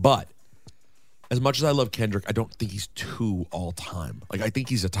 But as much as I love Kendrick, I don't think he's 2 all time. Like, I think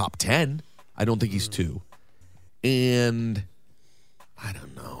he's a top 10. I don't think he's 2. And I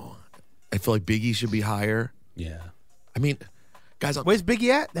don't know. I feel like Biggie should be higher. Yeah. I mean, guys, Where's Biggie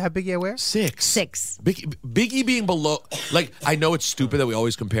at? They have Biggie at where? 6. 6. Biggie being below, like, I know it's stupid that we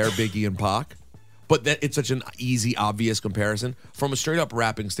always compare Biggie and Pac, but that it's such an easy, obvious comparison. From a straight up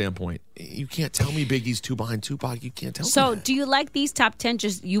rapping standpoint, you can't tell me Biggie's 2 behind Tupac. You can't tell me So that. do you like these top 10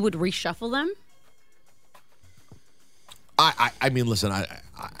 just you would reshuffle them? I mean, listen,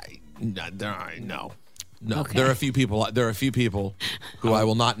 no. Okay. There are a few people who I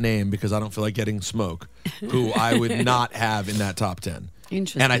will not name because I don't feel like getting smoke, who I would not have in that top 10.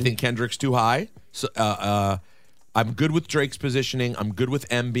 Interesting. And I think Kendrick's too high. So I'm good with Drake's positioning. I'm good with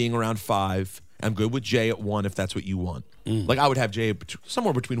M being around 5. I'm good with Jay at 1 if that's what you want. Like, I would have Jay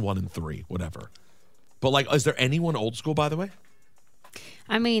somewhere between 1 and 3, whatever. But, like, is there anyone old school, by the way?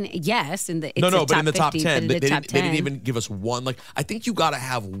 I mean, yes. But in the top 10. They top 10. didn't even give us one. Like, I think you got to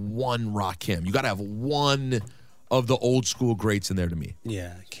have one Rakim. You got to have one of the old school greats in there to me.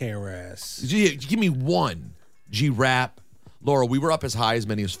 Yeah, KRS. Give me one. G-Rap. Laura, we were up as high as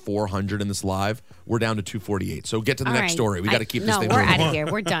many as 400 in this live. We're down to 248. So get to the All next right. story. We got to keep this thing No, we're moving. out of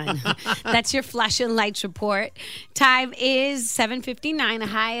here. We're done. That's your flash and lights report. Time is 7:59. A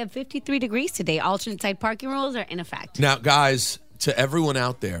high of 53 degrees today. Alternate side parking rules are in effect. Now, guys, to everyone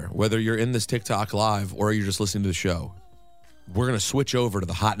out there, whether you're in this TikTok live or you're just listening to the show, we're going to switch over to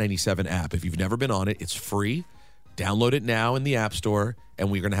the Hot 97 app. If you've never been on it, it's free. Download it now in the App Store,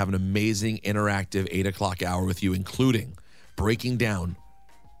 and we're going to have an amazing interactive 8 o'clock hour with you, including breaking down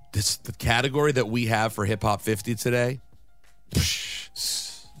the category that we have for Hip Hop 50 today.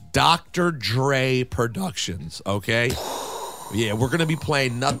 Dr. Dre Productions, okay? Yeah, we're going to be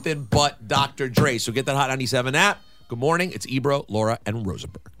playing nothing but Dr. Dre. So get that Hot 97 app. Good morning. It's Ebro, Laura, and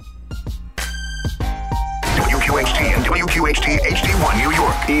Rosenberg. WQHT and WQHT HD1 New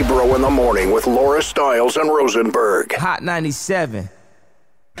York. Ebro in the morning with Laura Stiles and Rosenberg. Hot 97.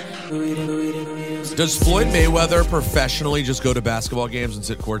 Does Floyd Mayweather professionally just go to basketball games and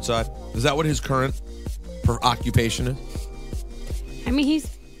sit courtside? Is that what his current occupation is? I mean, he's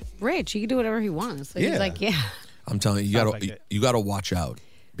rich. He can do whatever he wants. So he's like, yeah. I'm telling you, you gotta watch out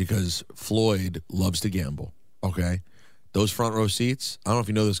because Floyd loves to gamble. Okay, those front row seats. I don't know if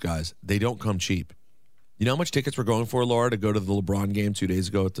you know this, guys. They don't come cheap. You know how much tickets were going for, Laura, to go to the LeBron game 2 days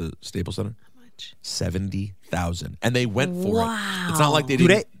ago at the Staples Center? How much? $70,000, and they went for Wow. it. It's not like they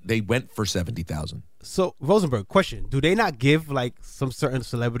didn't. They went for $70,000. So Rosenberg, question: do they not give like some certain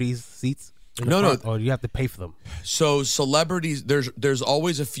celebrities seats? No, or do you have to pay for them? So celebrities, there's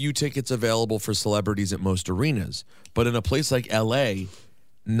always a few tickets available for celebrities at most arenas, but in a place like LA,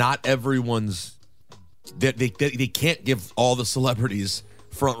 not everyone's. They can't give all the celebrities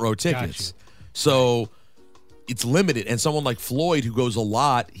front row tickets, so it's limited. And someone like Floyd, who goes a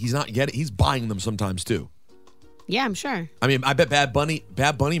lot, he's not getting. He's buying them sometimes too. Yeah, I'm sure. I mean, I bet Bad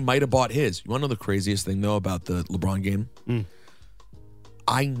Bunny might have bought his. You want to know the craziest thing, though, about the LeBron game?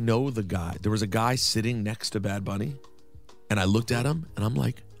 I know the guy. There was a guy sitting next to Bad Bunny, and I looked at him, and I'm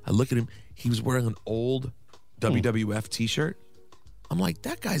like, I look at him. He was wearing an old WWF T-shirt. I'm like,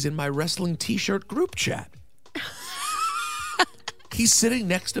 that guy's in my wrestling T-shirt group chat. He's sitting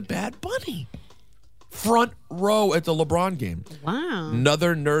next to Bad Bunny. Front row at the LeBron game. Wow.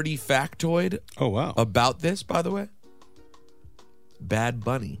 Another nerdy factoid wow. about this, by the way. Bad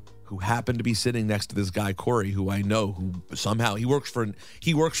Bunny, who happened to be sitting next to this guy, Corey, who I know, who somehow, he works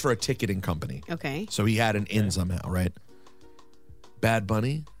for a ticketing company. Okay. So he had an in somehow, right? Bad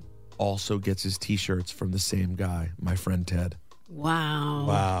Bunny also gets his T-shirts from the same guy, my friend Ted.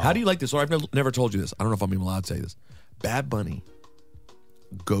 Wow. How do you like this? Or I've never told you this. I don't know if I'm even allowed to say this. Bad Bunny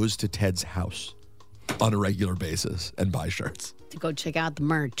goes to Ted's house on a regular basis and buy shirts. To go check out the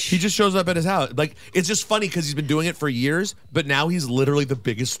merch. He just shows up at his house. Like, it's just funny because he's been doing it for years, but now he's literally the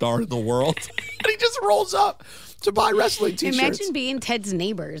biggest star in the world. And he just rolls up to buy wrestling T-shirts. Imagine being Ted's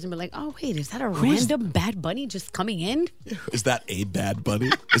neighbors and be like, oh, wait, is that a random Bad Bunny just coming in? Is that a Bad Bunny?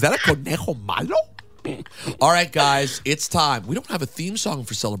 Is that a Conejo Malo? All right, guys, it's time. We don't have a theme song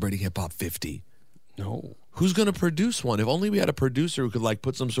for Celebrating Hip Hop 50. No. Who's going to produce one? If only we had a producer who could like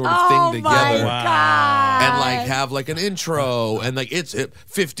put some sort of thing together God. and like have like an intro and like it's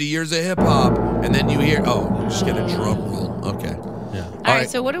 50 years of hip hop and then you hear you just get a drum roll. Okay. Yeah. All right,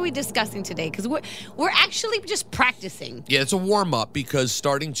 so what are we discussing today? Because we're actually just practicing. Yeah, it's a warm up because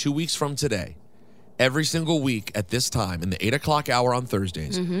starting 2 weeks from today, every single week at this time in the 8 o'clock hour on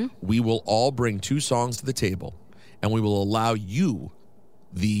Thursdays, we will all bring 2 songs to the table and we will allow you,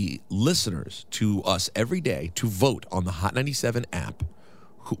 the listeners, to us every day to vote on the Hot 97 app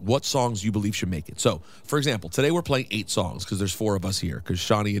what songs you believe should make it. So, for example, today we're playing 8 songs because there's 4 of us here because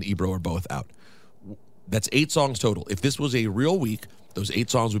Shani and Ebro are both out. That's 8 songs total. If this was a real week, those 8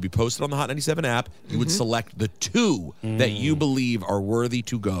 songs would be posted on the Hot 97 app. You would select the 2 that you believe are worthy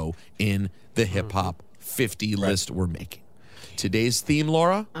to go in the Hip Hop 50 list we're making. Today's theme,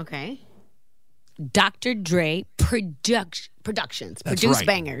 Laura? Okay. Dr. Dre Productions. That's Produce right.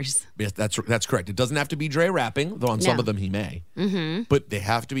 bangers. Yes, that's correct. It doesn't have to be Dre rapping, though on some of them he may. But they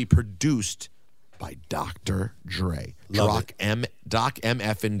have to be produced by Dr. Dre. Doc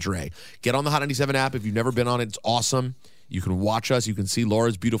MF and Dre. Get on the Hot 97 app. If you've never been on it, it's awesome. You can watch us. You can see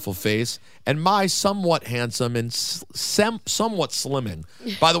Laura's beautiful face and my somewhat handsome and somewhat slimming.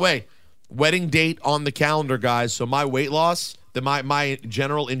 By the way, wedding date on the calendar, guys. So my weight loss, my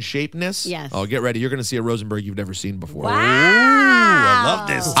general in shapeness. Yes. Oh, get ready. You're going to see a Rosenberg you've never seen before. Wow. I love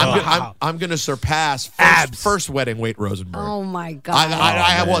this. I'm going to surpass first wedding weight Rosenberg. Oh, my God.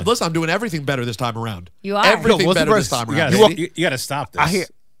 Well, listen, I'm doing everything better this time around. You are. Everything better this time around. You got to stop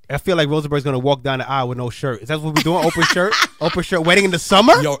this. I feel like Rosenberg's gonna walk down the aisle with no shirt. Is that what we're doing? Open shirt, wedding in the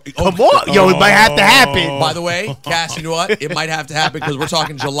summer? Come on, it might have to happen. By the way, Cass, you know what? It might have to happen because we're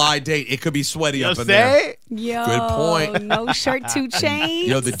talking July date. It could be sweaty up in there. Yo, good point. No shirt, 2 Chainz.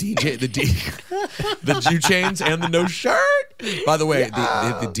 Yo, the 2 Chainz and the no shirt. By the way,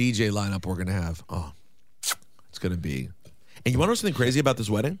 the DJ lineup we're gonna have. Oh, it's gonna be. And you want to know something crazy about this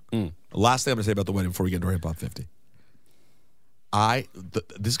wedding? The last thing I'm gonna say about the wedding before we get into Hip Hop 50.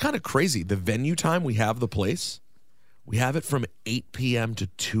 This is kind of crazy. The venue time we have the place, we have it from 8 p.m. to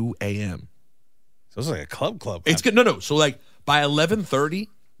 2 a.m. So it's like a club. It's good. No. So like by 11:30,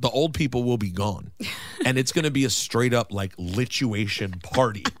 the old people will be gone, and it's going to be a straight up like lituation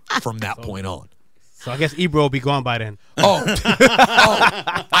party from that point on. So I guess Ebro will be gone by then.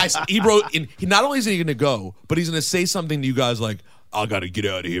 Ebro. Not only is he going to go, but he's going to say something to you guys like, I got to get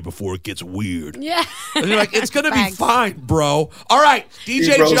out of here before it gets weird. Yeah. And you're like, it's going to be fine, bro. All right,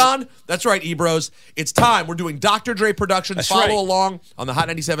 DJ Ebros. John. That's right, Ebros. It's time. We're doing Dr. Dre Productions. That's Follow right. along on the Hot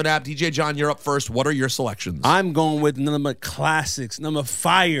 97 app. DJ John, you're up first. What are your selections? I'm going with number classics, number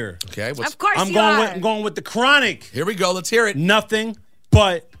fire. Okay. Of course I'm going with the Chronic. Here we go. Let's hear it. Nothing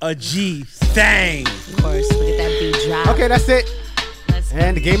but a G thing. Of course. Look at that beat drop. Okay, that's it.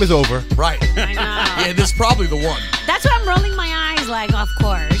 And the game is over. Right. I know. Yeah, this is probably the one. That's why I'm rolling my eyes like, of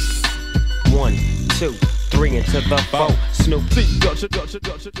course. 1, 2, 3 into the 4. Snoop.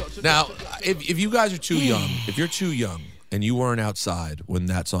 Now, if you guys are too young, if you're too young and you weren't outside when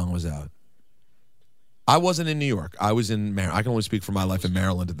that song was out, I wasn't in New York. I was in Maryland. I can only speak for my life in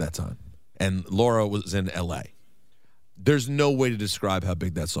Maryland at that time. And Laura was in L.A. There's no way to describe how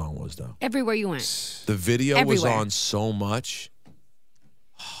big that song was, though. Everywhere you went. The video was Everywhere. on so much.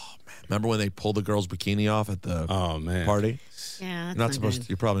 Oh, man. Remember when they pulled the girl's bikini off at the party? Yeah, that's Not supposed good. to.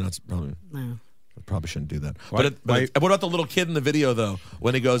 You're probably not. Probably. No. Probably shouldn't do that. What? But what about the little kid in the video, though?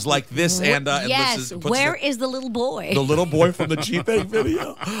 When he goes like this and yes, puts where is the little boy? the little boy from the G-Thing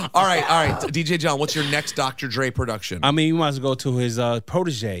video? All right. DJ John, what's your next Dr. Dre production? I mean, you might as well go to his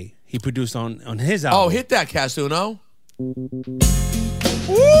protege. He produced on his album. Oh, hit that, Casuno. Woo!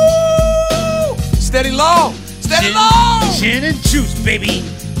 Steady low. Steady low. Gin and juice, baby.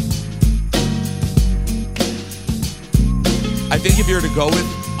 I think if you were to go with,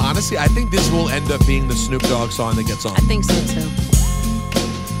 honestly, I think this will end up being the Snoop Dogg song that gets on. I think so too.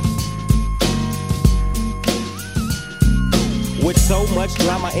 With so much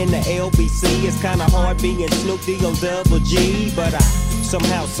drama in the LBC, it's kinda hard being Snoop D-O double G, but I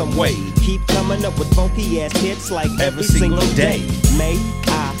somehow, some way keep coming up with funky ass hits like every single day. May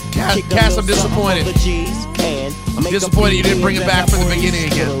I Cass, I'm disappointed. I'm disappointed you didn't bring it back from the beginning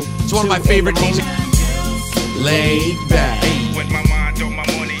again. It's one of my favorite DJs. Laid back. With my mind on my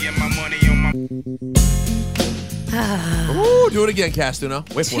money and my money on my. Ooh, do it again, Castuno.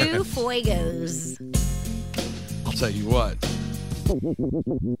 Wait for Two it. fuegos. I'll tell you what.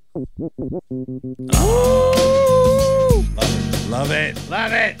 Love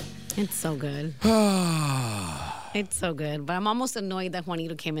it. It's so good. It's so good. But I'm almost annoyed that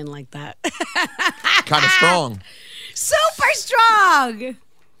Juanito came in like that. Kind of strong. Super strong.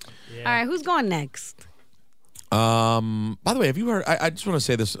 All right, who's going next? By the way, have you heard? I just want to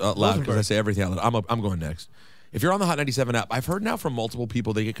say this loud because I say everything out loud. I'm going next. If you're on the Hot 97 app, I've heard now from multiple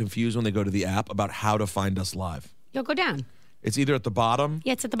people they get confused when they go to the app about how to find us live. You'll go down. It's either at the bottom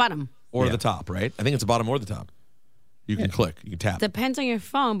Yeah, it's at the bottom. or the top, right? I think it's the bottom or the top. You can click. You can tap. Depends on your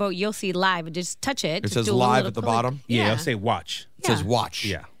phone, but you'll see live. Just touch it. It Just says do a live little at the click. bottom? Yeah, I'll say watch. It says watch.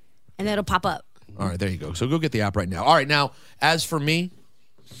 Yeah. And then it'll pop up. All right, there you go. So go get the app right now. All right, now, as for me,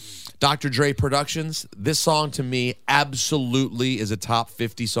 Dr. Dre Productions, this song to me absolutely is a top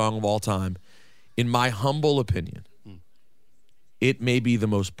 50 song of all time. In my humble opinion, it may be the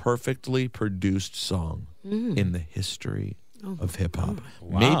most perfectly produced song in the history of hip-hop.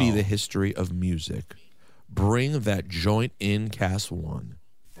 Wow. Maybe the history of music. Bring that joint in, Cass One.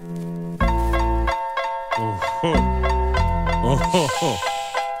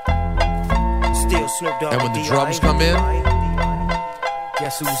 Still Snoop Dogg. And when the drums come in,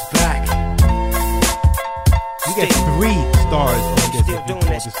 Guess who's back? You get 3 stars on this if you call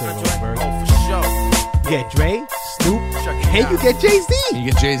this Rosenberg. Oh, for sure. You get Dre, Snoop, and you get Jay-Z.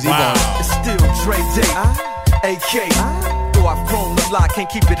 you get Jay-Z Wow. ball. It's still Dre Day. AK. Though I've grown a lot, can't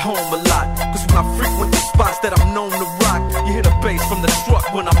keep it home a lot. Cause when I frequent the spots that I'm known to rock, you hear the bass from the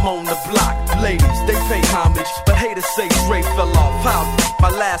truck when I'm on the block. Ladies, they pay homage, but haters say Dre fell off. How?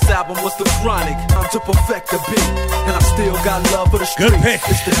 My last album was The Chronic. I'm to perfect the beat, and I still got love for the streets. Good pick.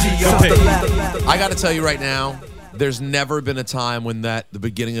 It's the D Good off the pick. ladder. I got to tell you right now, there's never been a time when the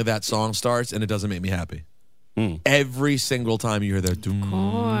beginning of that song starts and it doesn't make me happy. Every single time you hear that, doom,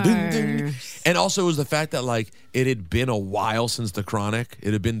 ding, ding. And also it was the fact that like it had been a while since The Chronic.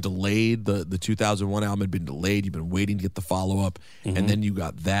 It had been delayed. The 2001 album had been delayed. You've been waiting to get the follow up, and then you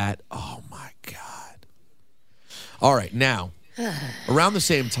got that. Oh my God! All right, now around the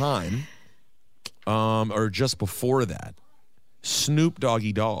same time, or just before that, Snoop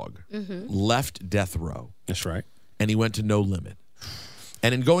Doggy Dogg left Death Row. That's right. And he went to No Limit.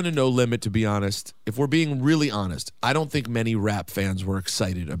 And in going to No Limit, to be honest, if we're being really honest, I don't think many rap fans were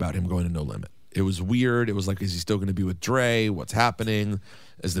excited about him going to No Limit. It was weird. It was like, is he still going to be with Dre? What's happening?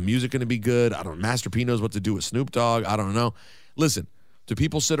 Is the music going to be good? I don't know. Master P knows what to do with Snoop Dogg. I don't know. Listen, do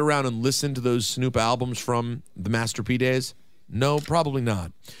people sit around and listen to those Snoop albums from the Master P days? No, probably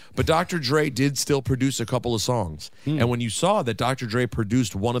not. But Dr. Dre did still produce a couple of songs. And when you saw that Dr. Dre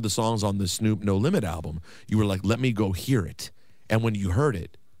produced one of the songs on the Snoop No Limit album, you were like, let me go hear it. And when you heard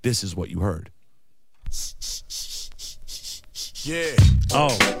it, this is what you heard. Yeah.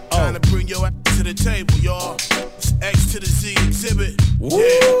 Oh. Trying to bring your ass to the table, y'all. It's X to the Z exhibit.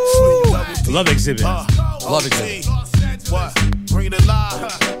 Woo! Love Exhibit. Love Exhibit. What? Bring it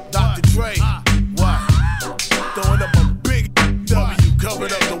alive. Dr. Dre. What? Throwing up a big W,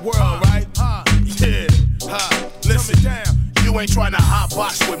 covered up the world, right? Yeah. Listen. You ain't trying to hot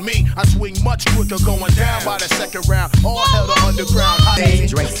box with me. I swing much quicker going down by the second round. All hell the underground.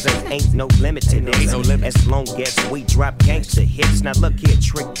 Dre says ain't no limit to this. Ain't no limit. As long as we drop gangster hits. Now look here,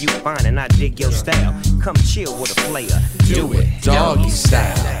 Trick, you fine and I dig your style. Come chill with a player. Do it. Doggy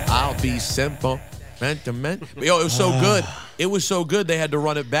style. I'll be simple. Man. Yo, it was so good. It was so good they had to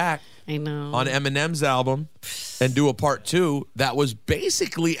run it back. I know. On Eminem's album and do a part 2 that was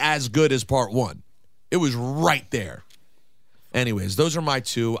basically as good as part 1. It was right there. Anyways, those are my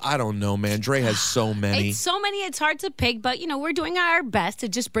two. I don't know, man. Dre has so many. It's so many, it's hard to pick, but, we're doing our best to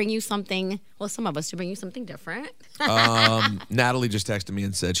just bring you something, well, some of us to bring you something different. Natalie just texted me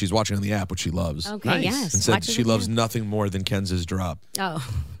and said she's watching on the app, which she loves. Okay, yes. And said Watch it she on the loves app. nothing more than Kenz's drop. Oh.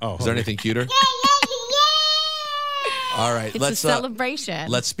 Is there anything cuter? All right, It's a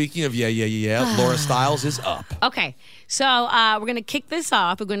celebration. Speaking of yeah, Laura Stiles is up. Okay, so we're going to kick this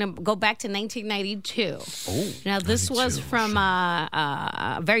off. We're going to go back to 1992. Oh, now, this was from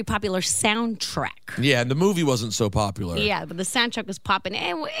a very popular soundtrack. Yeah, and the movie wasn't so popular. Yeah, but the soundtrack was popping.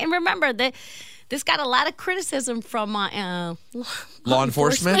 And remember, this got a lot of criticism from Law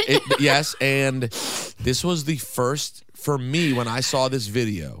enforcement. Yes, and this was the first, for me, when I saw this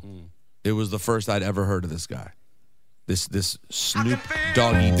video, it was the first I'd ever heard of this guy. This Snoop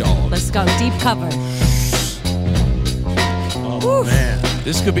Doggy Dogg. Let's go. Deep cover. Oh, man.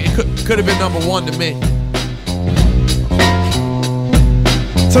 This could have been number one to me.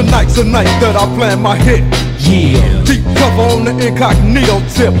 Tonight's the night that I plan my hit. Yeah. Deep cover on the incognito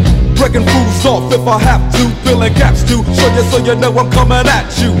tip. Breaking fools off if I have to. Filling gaps too. So you know I'm coming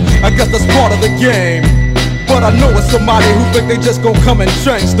at you. I guess that's part of the game. But I know it's somebody who think they just gon' come and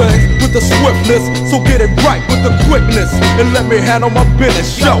change things with the swiftness. So get it right with the quickness and let me handle my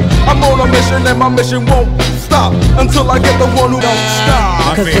business. Yo, I'm on a mission and my mission won't stop until I get the one who don't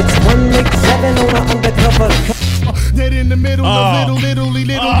stop. Cause it's 187 on an undercover. Dead in the middle of little.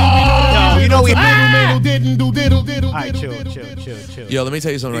 You know we didn't do diddle. All right, chill. Yo, let me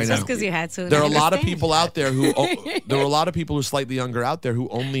tell you something right now. Just because you had to. There are a lot of people out there who are slightly younger out there who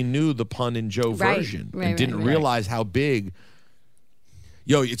only knew the Pun and Joe version and didn't realize how big.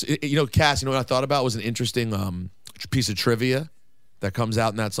 Yo, Cass, you know what I thought about was an interesting piece of trivia that comes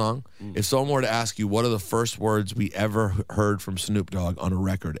out in that song. If someone were to ask you what are the first words we ever heard from Snoop Dogg on a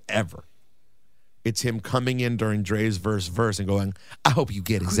record ever, it's him coming in during Dre's verse and going, I hope you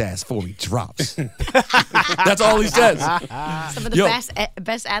get his ass before he drops. That's all he says. Some of the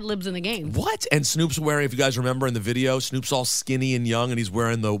best ad-libs in the game. What? And Snoop's wearing, if you guys remember in the video, Snoop's all skinny and young and he's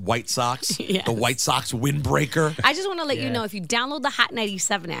wearing the White Sox, the White Sox windbreaker. I just want to let you know, if you download the Hot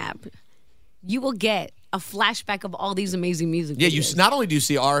 97 app, you will get a flashback of all these amazing music videos. You not only do you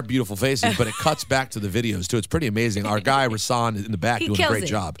see our beautiful faces, but it cuts back to the videos too. It's pretty amazing. Our guy Rasan in the back doing a great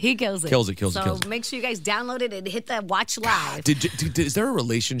job. He kills it. Kills it. So make sure you guys download it and hit that watch live. Is there a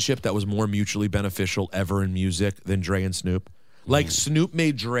relationship that was more mutually beneficial ever in music than Dre and Snoop? Like Snoop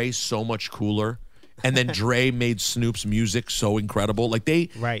made Dre so much cooler, and then Dre made Snoop's music so incredible. Like they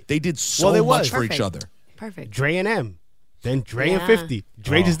did so much for each other. Perfect. Dre and M, then Dre and 50.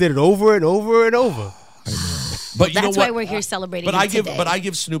 Dre just did it over and over and over. But that's why we're here celebrating. But I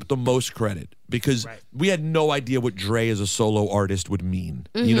give Snoop the most credit because we had no idea what Dre as a solo artist would mean.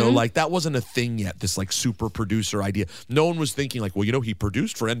 You know, like that wasn't a thing yet. This like super producer idea. No one was thinking like, well, he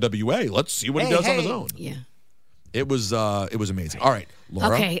produced for NWA. Let's see what he does on his own. Yeah. It was amazing. All right,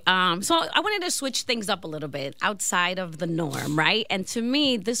 Laura. Okay, so I wanted to switch things up a little bit outside of the norm, right? And to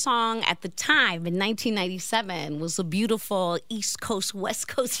me, this song at the time in 1997 was a beautiful East Coast, West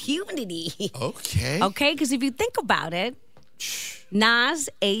Coast unity. Okay. Okay, because if you think about it, Nas,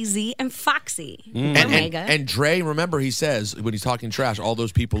 AZ, and Foxy. And Dre, remember he says when he's talking trash, all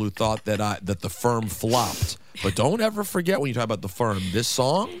those people who thought that the Firm flopped. But don't ever forget when you talk about the Firm, this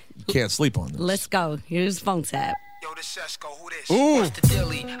song, you can't sleep on this. Let's go. Here's phone tap. Yo, this Sesko, who this? Ooh. What's the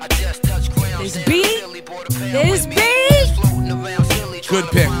dilly? I just touched ground. This beat. This beat. Good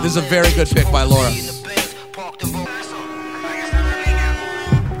pick. This is a very good pick by Laura.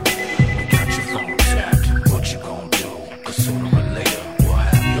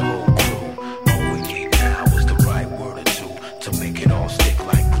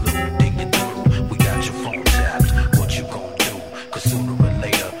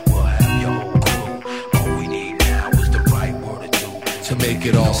 Make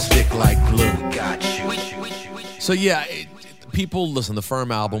it all stick like glue. So yeah, people listen. The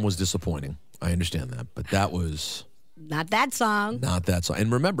Firm album was disappointing. I understand that, but that was not that song. Not that song.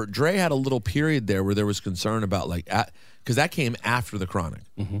 And remember, Dre had a little period there where there was concern about because that came after the Chronic.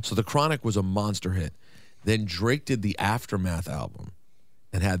 So the Chronic was a monster hit. Then Drake did the Aftermath album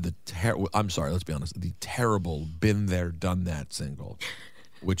and had let's be honest, the terrible "Been There, Done That" single,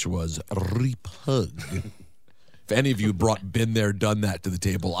 which was Repug. If any of you brought "Been There, Done That" to the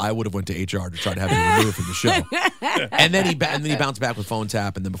table, I would have went to HR to try to have you removed from the show. And then he bounced back with Phone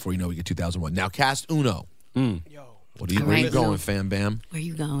Tap, and then before you know, we get 2001. Now cast Uno. Where are you going, Fam Bam? Where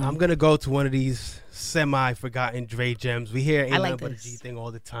you going? I'm gonna go to one of these semi-forgotten Dre gems. We hear "Ain't Nothing But a G Thing"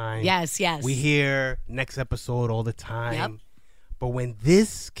 all the time. Yes. We hear "Next Episode" all the time. Yep. But when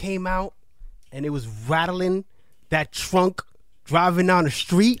this came out and it was rattling that trunk driving down the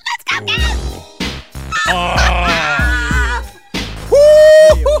street.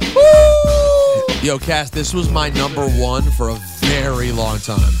 Yo, Cass, this was my number one for a very long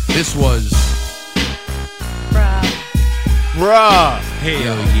time. This was... Bruh. Hell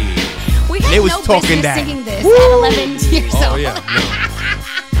yeah. We had They was no talking business that. singing this at 11 years old. Oh, yeah. No.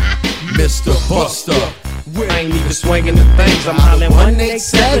 Mr. Buster. I ain't even swinging the things. I'm hollering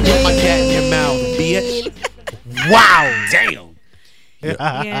 187 Put my cat in your mouth, bitch. Wow. Damn.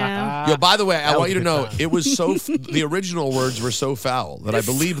 Yeah. Yo, by the way, I That want was you to a good know time. it was so. The original words were so foul that I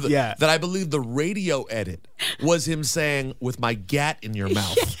believe the radio edit was him saying, "With my gat in your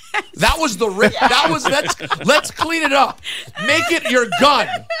mouth." That was that was let's clean it up. Make it your gun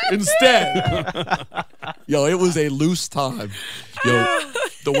instead. Yo, it was a loose time. Yo,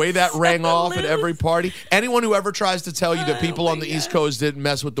 the way that rang off at every party. Anyone who ever tries to tell you that people on the East Coast didn't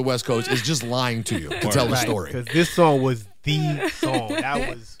mess with the West Coast is just lying to you to tell the story. Because this song was the song. That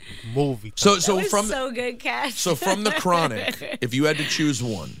was movie. So That was from so good, Cash. So from the Chronic, if you had to choose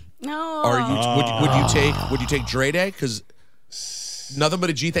one, No. are you would you take Dre Day? Because nothing but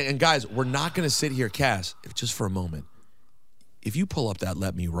a G thing. And guys, we're not going to sit here, Cass, just for a moment. If you pull up that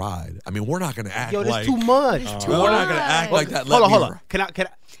 "Let Me Ride," I mean, we're not going to act Yo, like that's too much. we're not going to act like that. Hold Let on. Me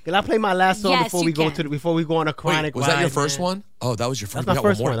Can I play my last song Yes, before you we go can. before we go on a chronic? Wait, was that your ride, first man? one? Oh, that was your first. That's my we got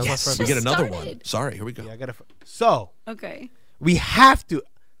first one one. more. That's my Yes, first we one. get another Started. one. Sorry, here we go. Yeah, I got So Okay. we have to.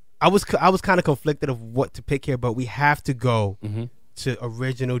 I was kind of conflicted of what to pick here, but we have to go to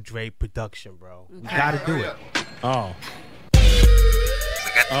original Dre production, bro. We gotta do it. Oh.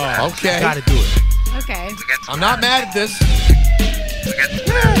 Okay. We gotta do it. Okay. I'm not mad at this.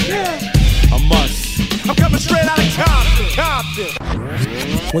 A must. I'm coming straight out of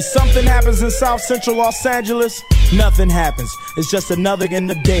Compton. When something happens in South Central Los Angeles, nothing happens. It's just another in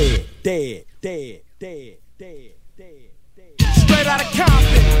the dead. Straight out of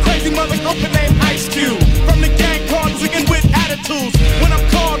Compton. Crazy motherfucker named Ice Cube. From the gang called Wicked with attitudes. When I'm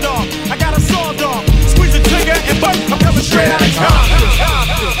called off, I got a sawed off. Squeeze the trigger and bump. I'm coming straight out of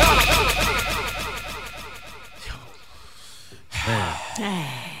Compton.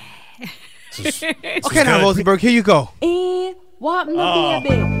 Okay, now Rosenberg, here you go. What no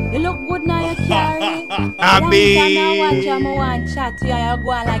baby? You look good now, you carry. I mean- now watch you, I want chat to you. You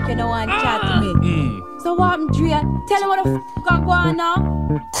go on like you don't want chat to me. So what, Dre? Tell me what the f*** I go on now.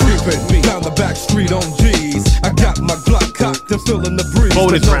 Creeping down the back street on G's. I got my Glock cocked and feeling the breeze.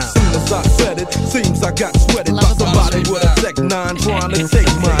 Bonus But no round. soon as I said it, seems I got sweated by somebody with a Tech 9 trying to take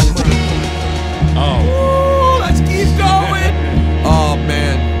mine. Oh, let's keep going. Oh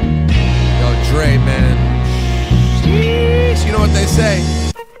man, yo, Dre, man. Jeez, you know what they say.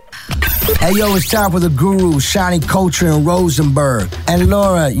 Hey, yo, it's time for the Guru, Shiny Culture and Rosenberg. And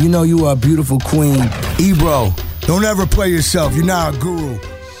Laura, you know you are a beautiful queen. Ebro, don't ever play yourself. You're not a guru.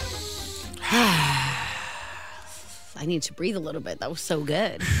 I need to breathe a little bit. That was so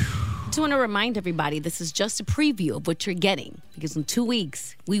good. I just want to remind everybody this is just a preview of what you're getting, because in 2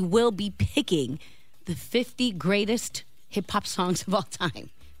 weeks, we will be picking the 50 greatest hip hop songs of all time,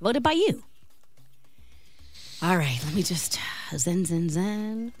 voted by you. All right, let me just zen.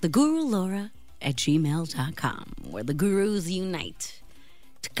 The Guru Laura at gmail.com, where the gurus unite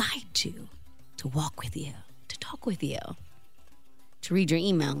to guide you, to walk with you, to talk with you, to read your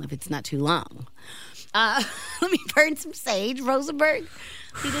email if it's not too long. Let me burn some sage. Rosenberg,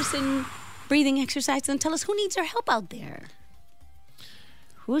 lead us in breathing exercise and tell us who needs our help out there.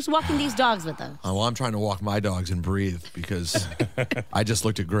 Who's walking these dogs with us? Oh, well, I'm trying to walk my dogs and breathe because I just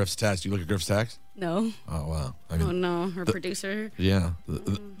looked at Griff's text. You look at Griff's text? No. Oh, wow. I Oh, no. Her producer. Yeah.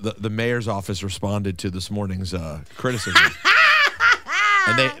 The mayor's office responded to this morning's criticism.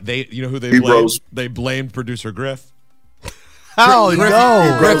 And they you know who they blamed? Ebros. They blamed producer Griff. Oh,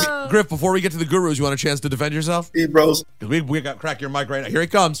 no. Griff, before we get to the gurus, you want a chance to defend yourself? Ebros. We got crack your mic right now. Here he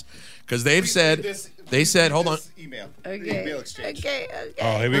comes. Because they've said, hold on. Okay. Okay.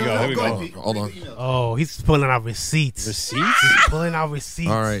 Oh, here we go. Hold on. Oh, he's pulling out receipts. He's pulling out receipts.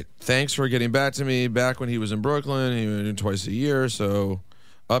 All right. Thanks for getting back to me. Back when he was in Brooklyn, he was in twice a year. So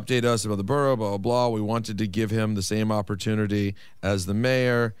update us about the borough, blah, blah, blah. We wanted to give him the same opportunity as the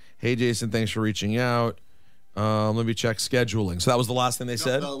mayor. Hey, Jason, thanks for reaching out. Let me check scheduling. So that was the last thing they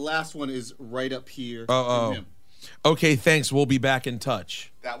said? The last one is right up here. Oh. from him. Okay, thanks. We'll be back in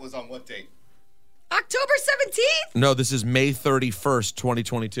touch. That was on what date? October 17th? No, this is May 31st,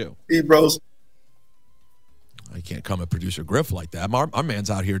 2022. Ebros. I can't come at producer Griff like that. Our man's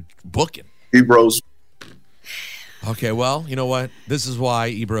out here booking. Ebros. Okay, well, you know what? This is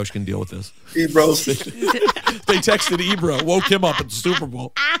why Ebros can deal with this. Ebros. They texted Ebro, woke him up at the Super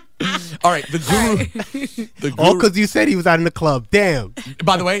Bowl. All right, the guru. All because you said he was out in the club. Damn.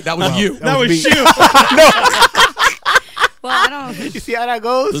 By the way, that was you. That was me. you. Well, I don't. You see how that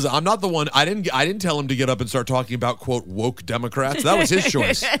goes? Listen, I'm not the one. I didn't tell him to get up and start talking about, quote, woke Democrats. That was his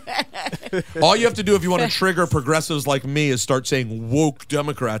choice. All you have to do if you want to trigger progressives like me is start saying woke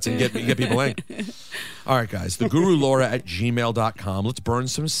Democrats and get people angry. All right, guys. TheGuruLaura@gmail.com. Let's burn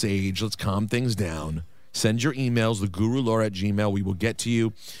some sage. Let's calm things down. Send your emails, TheGuruLaura@gmail. We will get to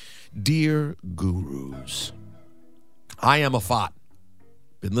you. Dear Gurus, I am a FOT.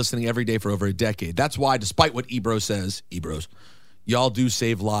 Been listening every day for over a decade. That's why, despite what Ebro says, Ebros, y'all do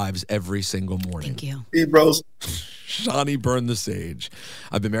save lives every single morning. Thank you. Ebros. Shawnee burned the sage.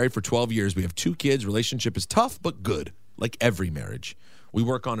 I've been married for 12 years. We have 2 kids. Relationship is tough, but good. Like every marriage. We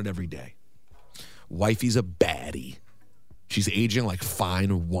work on it every day. Wifey's a baddie. She's aging like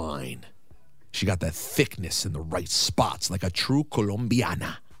fine wine. She got that thickness in the right spots, like a true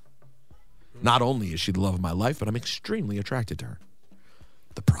Colombiana. Not only is she the love of my life, but I'm extremely attracted to her.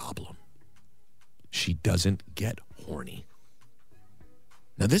 The problem, she doesn't get horny.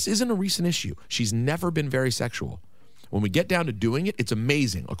 Now, this isn't a recent issue. She's never been very sexual. When we get down to doing it, it's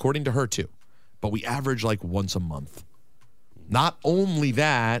amazing, according to her too. But we average like once a month. Not only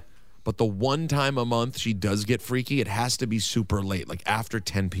that, but the one time a month she does get freaky, it has to be super late, like after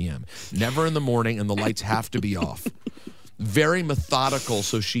 10 p.m. Never in the morning, and the lights have to be off. Very methodical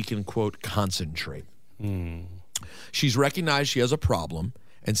so she can, quote, concentrate. She's recognized she has a problem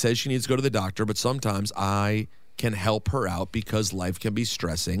and says she needs to go to the doctor, but sometimes I can help her out because life can be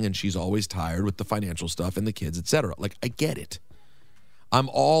stressing and she's always tired with the financial stuff and the kids, etc. Like, I get it. I'm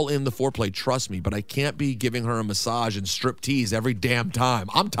all in the foreplay, trust me, but I can't be giving her a massage and strip tease every damn time.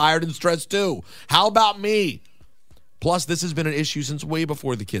 I'm tired and stressed too. How about me? Plus, this has been an issue since way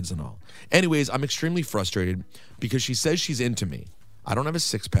before the kids and all. Anyways, I'm extremely frustrated because she says she's into me. I don't have a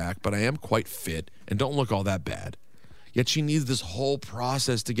six-pack, but I am quite fit and don't look all that bad. Yet she needs this whole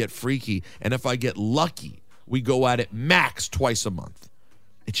process to get freaky, and if I get lucky, we go at it max twice a month.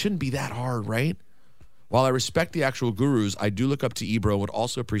 It shouldn't be that hard, right? While I respect the actual gurus, I do look up to Ebro and would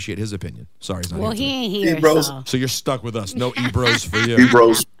also appreciate his opinion. Sorry, he's not Well, here he today. ain't here. Ebros. So you're stuck with us. No Ebros for you.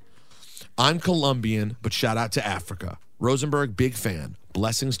 Ebros. I'm Colombian, but shout out to Africa. Rosenberg, big fan.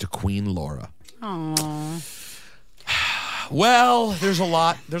 Blessings to Queen Laura. Aww. Well, there's a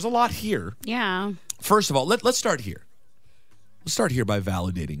lot here. Yeah. First of all, let's start here. Let's start here by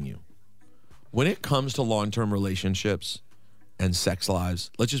validating you. When it comes to long-term relationships and sex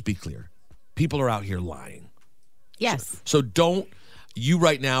lives, let's just be clear. People are out here lying. Yes. So don't, you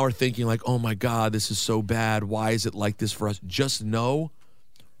right now are thinking like, oh my God, this is so bad. Why is it like this for us? Just know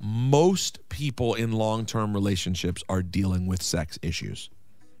most people in long-term relationships are dealing with sex issues.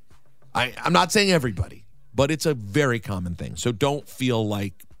 I'm not saying everybody, but it's a very common thing. So don't feel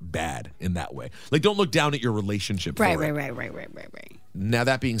like bad in that way. Like, don't look down at your relationship. Right. Now,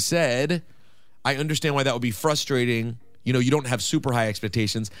 that being said, I understand why that would be frustrating. You know, you don't have super high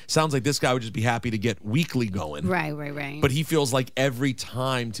expectations. Sounds like this guy would just be happy to get weekly going. Right. But he feels like every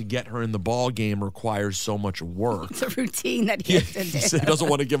time to get her in the ball game requires so much work. It's a routine that he has to do. He doesn't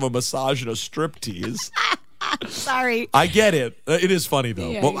want to give a massage and a strip tease. Sorry. I get it. It is funny, though.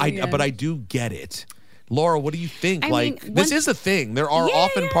 Yeah, But I do get it. Laura, what do you think? I like, mean, this is a thing. There are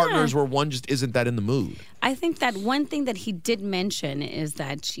often partners where one just isn't that in the mood. I think that one thing that he did mention is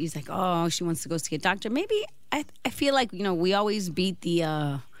that she's like, oh, she wants to go see a doctor. Maybe I feel like, you know, we always beat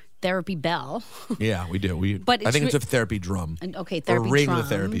the therapy bell. Yeah, we do. But I think it's a therapy drum. Okay, therapy or ring drums.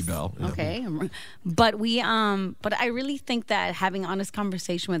 the therapy bell. Yeah. Okay. But but I really think that having honest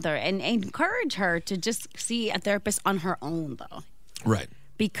conversation with her and encourage her to just see a therapist on her own, though. Right.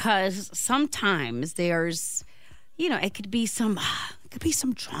 Because sometimes there's, you know, it could be some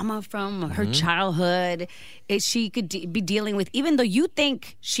trauma from her childhood. She could be dealing with, even though you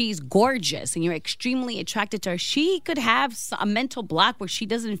think she's gorgeous and you're extremely attracted to her, she could have a mental block where she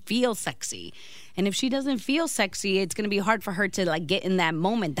doesn't feel sexy. And if she doesn't feel sexy, it's going to be hard for her to like get in that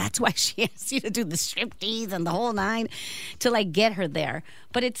moment. That's why she asks you to do the striptease and the whole nine to like get her there.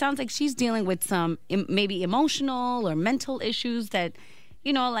 But it sounds like she's dealing with some maybe emotional or mental issues that,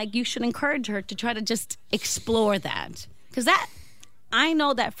 you know, like you should encourage her to try to just explore that. Because I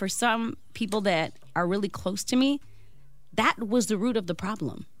know that for some people that are really close to me, that was the root of the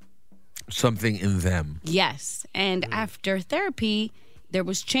problem. Something in them. Yes. And after therapy, there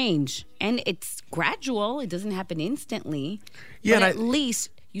was change. And it's gradual. It doesn't happen instantly. Yeah, but at least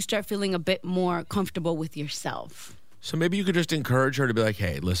you start feeling a bit more comfortable with yourself. So maybe you could just encourage her to be like,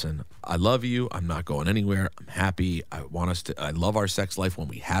 hey, listen, I love you. I'm not going anywhere. I'm happy. I love our sex life when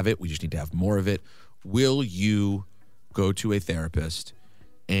we have it. We just need to have more of it. will you go to a therapist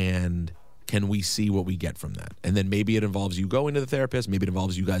and can we see what we get from that? And then maybe it involves you going to the therapist. Maybe it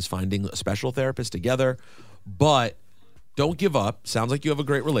involves you guys finding a special therapist together. But don't give up. Sounds like you have a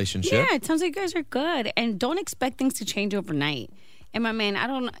great relationship. Yeah, it sounds like you guys are good. And don't expect things to change overnight. And my man,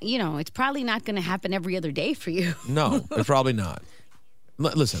 it's probably not going to happen every other day for you. No, it's probably not.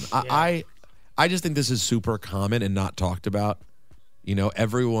 Listen, I just think this is super common and not talked about. You know,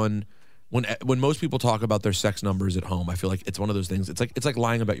 everyone... When most people talk about their sex numbers at home, I feel like it's one of those things. It's like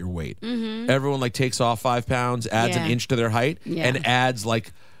lying about your weight. Mm-hmm. Everyone like takes off 5 pounds, adds an inch to their height, and adds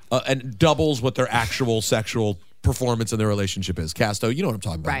and doubles what their actual sexual performance in their relationship is. Casto, you know what I'm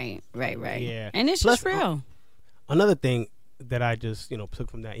talking about? Right. Yeah. And it's just real. Another thing that I just took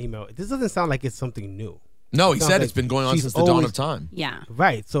from that email. This doesn't sound like it's something new. No, he said it's been going on since the dawn of time. Yeah.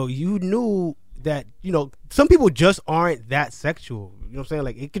 Right. So you knew that some people just aren't that sexual. You know what I'm saying?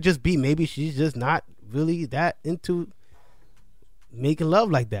 Like, it could just be maybe she's just not really that into making love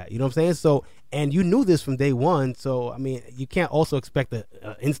like that. You know what I'm saying? So, and you knew this from day one. So, I mean, you can't also expect an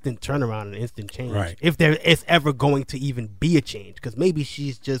instant turnaround, an instant change. Right. If there is ever going to even be a change. Because maybe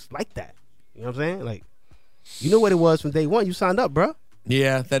she's just like that. You know what I'm saying? Like, you know what it was from day one. You signed up, bro.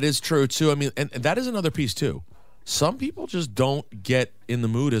 Yeah, that is true, too. I mean, and that is another piece, too. Some people just don't get in the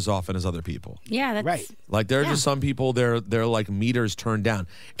mood as often as other people. Yeah, that's right. Like there are just some people they're like meters turned down,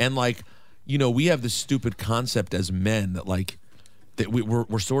 and like we have this stupid concept as men that like that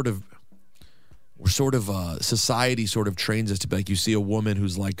we're sort of society sort of trains us to be like, you see a woman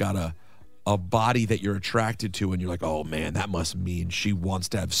who's like got a body that you're attracted to and you're like, oh man, that must mean she wants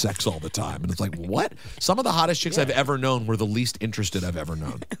to have sex all the time. And it's like, what? Some of the hottest chicks I've ever known were the least interested I've ever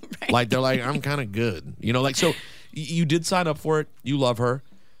known. Right. Like they're like, I'm kind of good. Like, so you did sign up for it. You love her.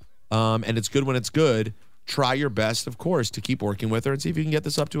 And it's good when it's good. Try your best, of course, to keep working with her and see if you can get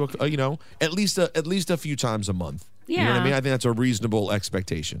this up to at least a few times a month. Yeah. You know what I mean? I think that's a reasonable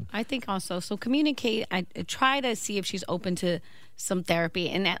expectation. I think also. So communicate. I try to see if she's open to some therapy.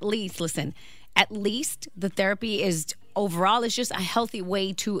 And at least the therapy is overall, it's just a healthy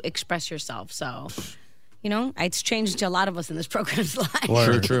way to express yourself. So, it's changed a lot of us in this program's life.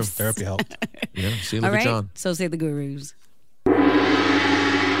 Well, true. Therapy helped. Yeah, see you, look All right? at John. So say the gurus. Ebro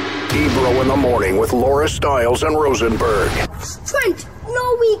in the morning with Laura Stiles and Rosenberg. Strength,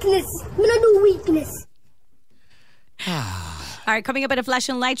 no weakness. We don't do weakness. All right, coming up at a Flash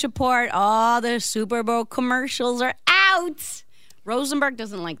and Lights report, all the Super Bowl commercials are out. Rosenberg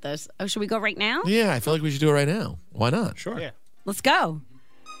doesn't like this. Oh, should we go right now? Yeah, I feel like we should do it right now. Why not? Sure. Yeah. Let's go.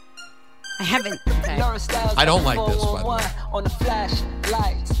 I haven't. Okay. I don't like this, by the way. On the Flash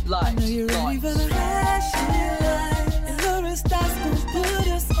Lights.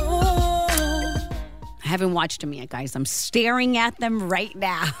 I haven't watched them yet, guys. I'm staring at them right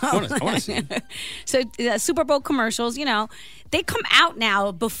now. I want to see them. So Super Bowl commercials, they come out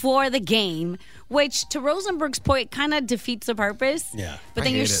now before the game, which to Rosenberg's point kind of defeats the purpose. Yeah. But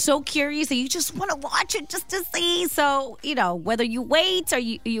then you're so curious that you just want to watch it just to see. So, whether you wait or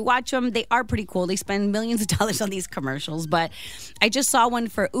you watch them, they are pretty cool. They spend millions of dollars on these commercials. But I just saw one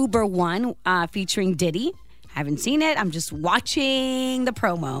for Uber One featuring Diddy. Haven't seen it. I'm just watching the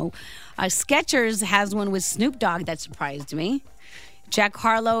promo. Skechers has one with Snoop Dogg that surprised me. Jack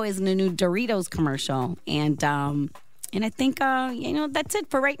Harlow is in a new Doritos commercial. And I think, that's it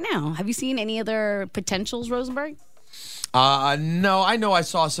for right now. Have you seen any other potentials, Rosenberg? No, I know I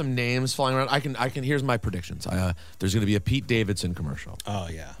saw some names flying around. I can. Here's my predictions. There's going to be a Pete Davidson commercial. Oh,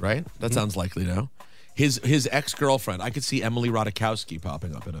 yeah. Right? That sounds likely, no? His ex-girlfriend, I could see Emily Ratajkowski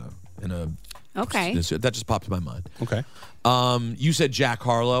popping up in a Okay. That just popped in my mind. Okay. You said Jack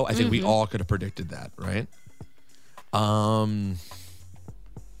Harlow. I think we all could have predicted that, right? Who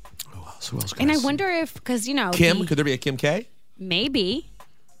else? And I wonder if, because, Kim, could there be a Kim K? Maybe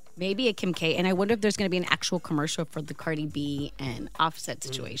a Kim K. And I wonder if there's going to be an actual commercial for the Cardi B and Offset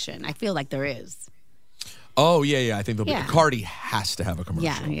situation. I feel like there is. Oh, yeah. I think there'll be. Cardi has to have a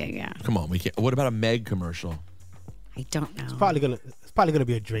commercial. Yeah. Come on, we can't. What about a Meg commercial? I don't know. It's probably gonna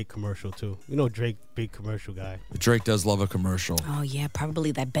be a Drake commercial too. Drake, big commercial guy. Drake does love a commercial. Oh yeah,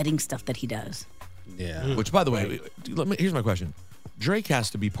 probably that betting stuff that he does. Yeah. Which, by the way, here's my question: Drake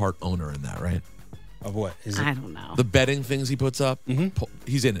has to be part owner in that, right? Of what? I don't know. The betting things he puts up.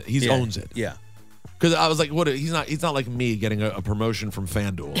 He's in it. He owns it. Yeah. Because I was like, what? He's not like me getting a promotion from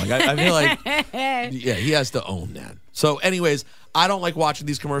FanDuel. Like I feel like, yeah, he has to own that. So, anyways, I don't like watching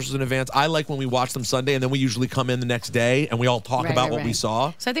these commercials in advance. I like when we watch them Sunday, and then we usually come in the next day and we all talk about what we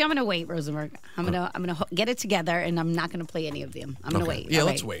saw. So I think I'm gonna wait, Rosenberg. I'm gonna get it together, and I'm not gonna play any of them. I'm gonna wait. Yeah,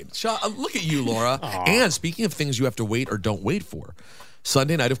 let's wait. Look at you, Laura. And speaking of things you have to wait or don't wait for,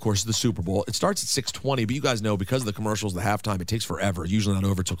 Sunday night, of course, is the Super Bowl. It starts at 6:20, but you guys know because of the commercials, the halftime, it takes forever. Usually not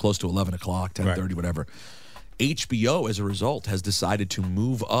over until close to 11 o'clock, 10:30, whatever. HBO, as a result, has decided to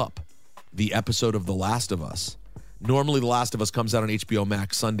move up the episode of The Last of Us. Normally, The Last of Us comes out on HBO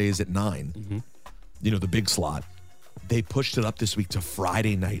Max Sundays at 9. You know, the big slot. They pushed it up this week to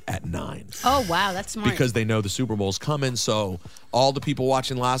Friday night at 9. Oh, wow. That's smart. Because they know the Super Bowl's coming. So all the people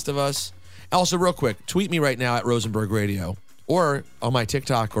watching Last of Us. Also, real quick, tweet me right now at Rosenberg Radio or on my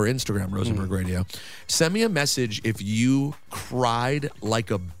TikTok or Instagram, Rosenberg Radio. Send me a message if you cried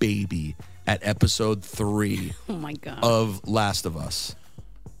like a baby at episode 3 of Last of Us.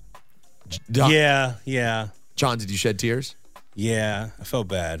 Yeah. John, did you shed tears? Yeah, I felt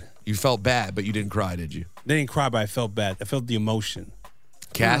bad. You felt bad, but you didn't cry, did you? I didn't cry, but I felt bad. I felt the emotion.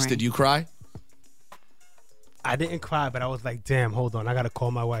 Cass, did you cry? I didn't cry, but I was like, damn, hold on. I got to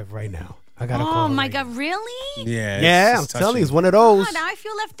call my wife right now. I got to call Oh, her my right God. Really? Yeah, I'm telling you, it's one of those. God, now I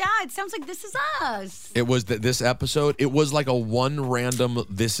feel left out. It sounds like This Is Us. It was this episode. It was like a one random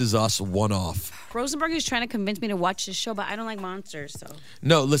This Is Us one-off. Rosenberg is trying to convince me to watch this show, but I don't like monsters, so.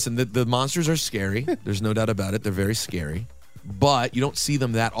 No, listen, the monsters are scary. There's no doubt about it. They're very scary. But you don't see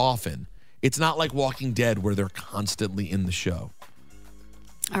them that often. It's not like Walking Dead where they're constantly in the show.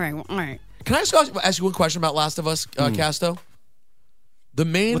 All right. Can I ask you one question about Last of Us, Casto? The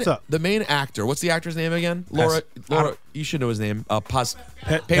main actor, what's the actor's name again? Laura, you should know his name.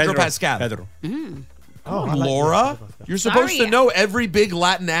 Pedro Pascal. Pedro. Laura, you're supposed to know every big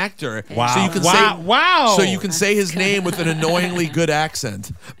Latin actor. Wow. So you can So you can say his name with an annoyingly good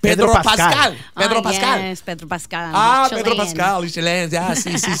accent. Pedro Pascal. Pedro Pascal. Yes, Pedro Pascal. Pedro Pascal. He's Chilean. Yeah,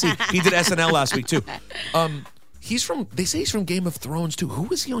 see. He did SNL last week too. They say he's from Game of Thrones too. Who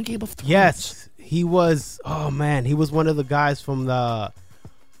was he on Game of Thrones? Yes, he was. Oh man, he was one of the guys from the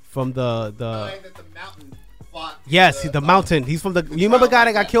Yes, the mountain. He's from the. You remember the guy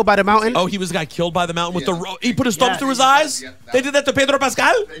that got killed by the mountain? Oh, he was the guy killed by the mountain with the. He put his thumbs through his eyes. They did that to Pedro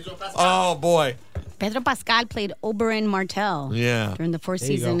Pascal. Oh boy. Pedro Pascal played Oberyn Martell. Yeah. During the fourth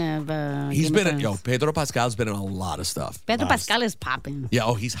season of. He's been in. Pedro Pascal's been in a lot of stuff. Pedro Pascal is popping. Yeah.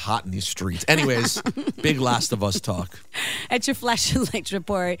 Oh, he's hot in these streets. Anyways, big Last of Us talk. At your Flash and Lights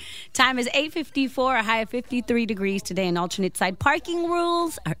report, time is 8:54, a high of 53 degrees today, and alternate side parking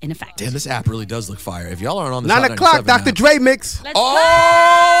rules are in effect. Damn, this app really does look fire. If y'all aren't on the 9 o'clock, Dr. Dre mix. Let's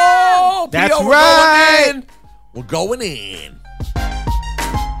Oh, that's P.O., right. We're going in.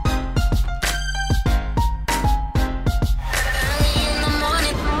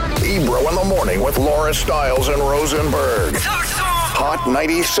 Ebro in the morning with Laura Stiles and Rosenberg. Hot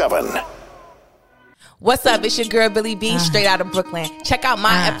 97. What's up? It's your girl Billy B, straight out of Brooklyn. Check out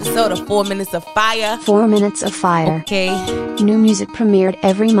my episode of 4 Minutes of Fire. 4 Minutes of Fire. Okay. New music premiered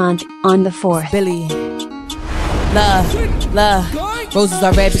every month on the 4th. Billy. Love. Roses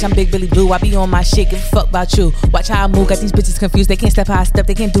are red, bitch, I'm Big Billy Blue. I be on my shit, give a fuck about you. Watch how I move, got these bitches confused. They can't step how I step,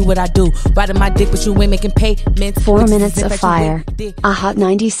 they can't do what I do. Riding my dick, but you ain't making payments. 4 Minutes of Fire. A Hot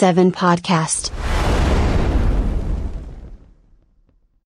 97 podcast.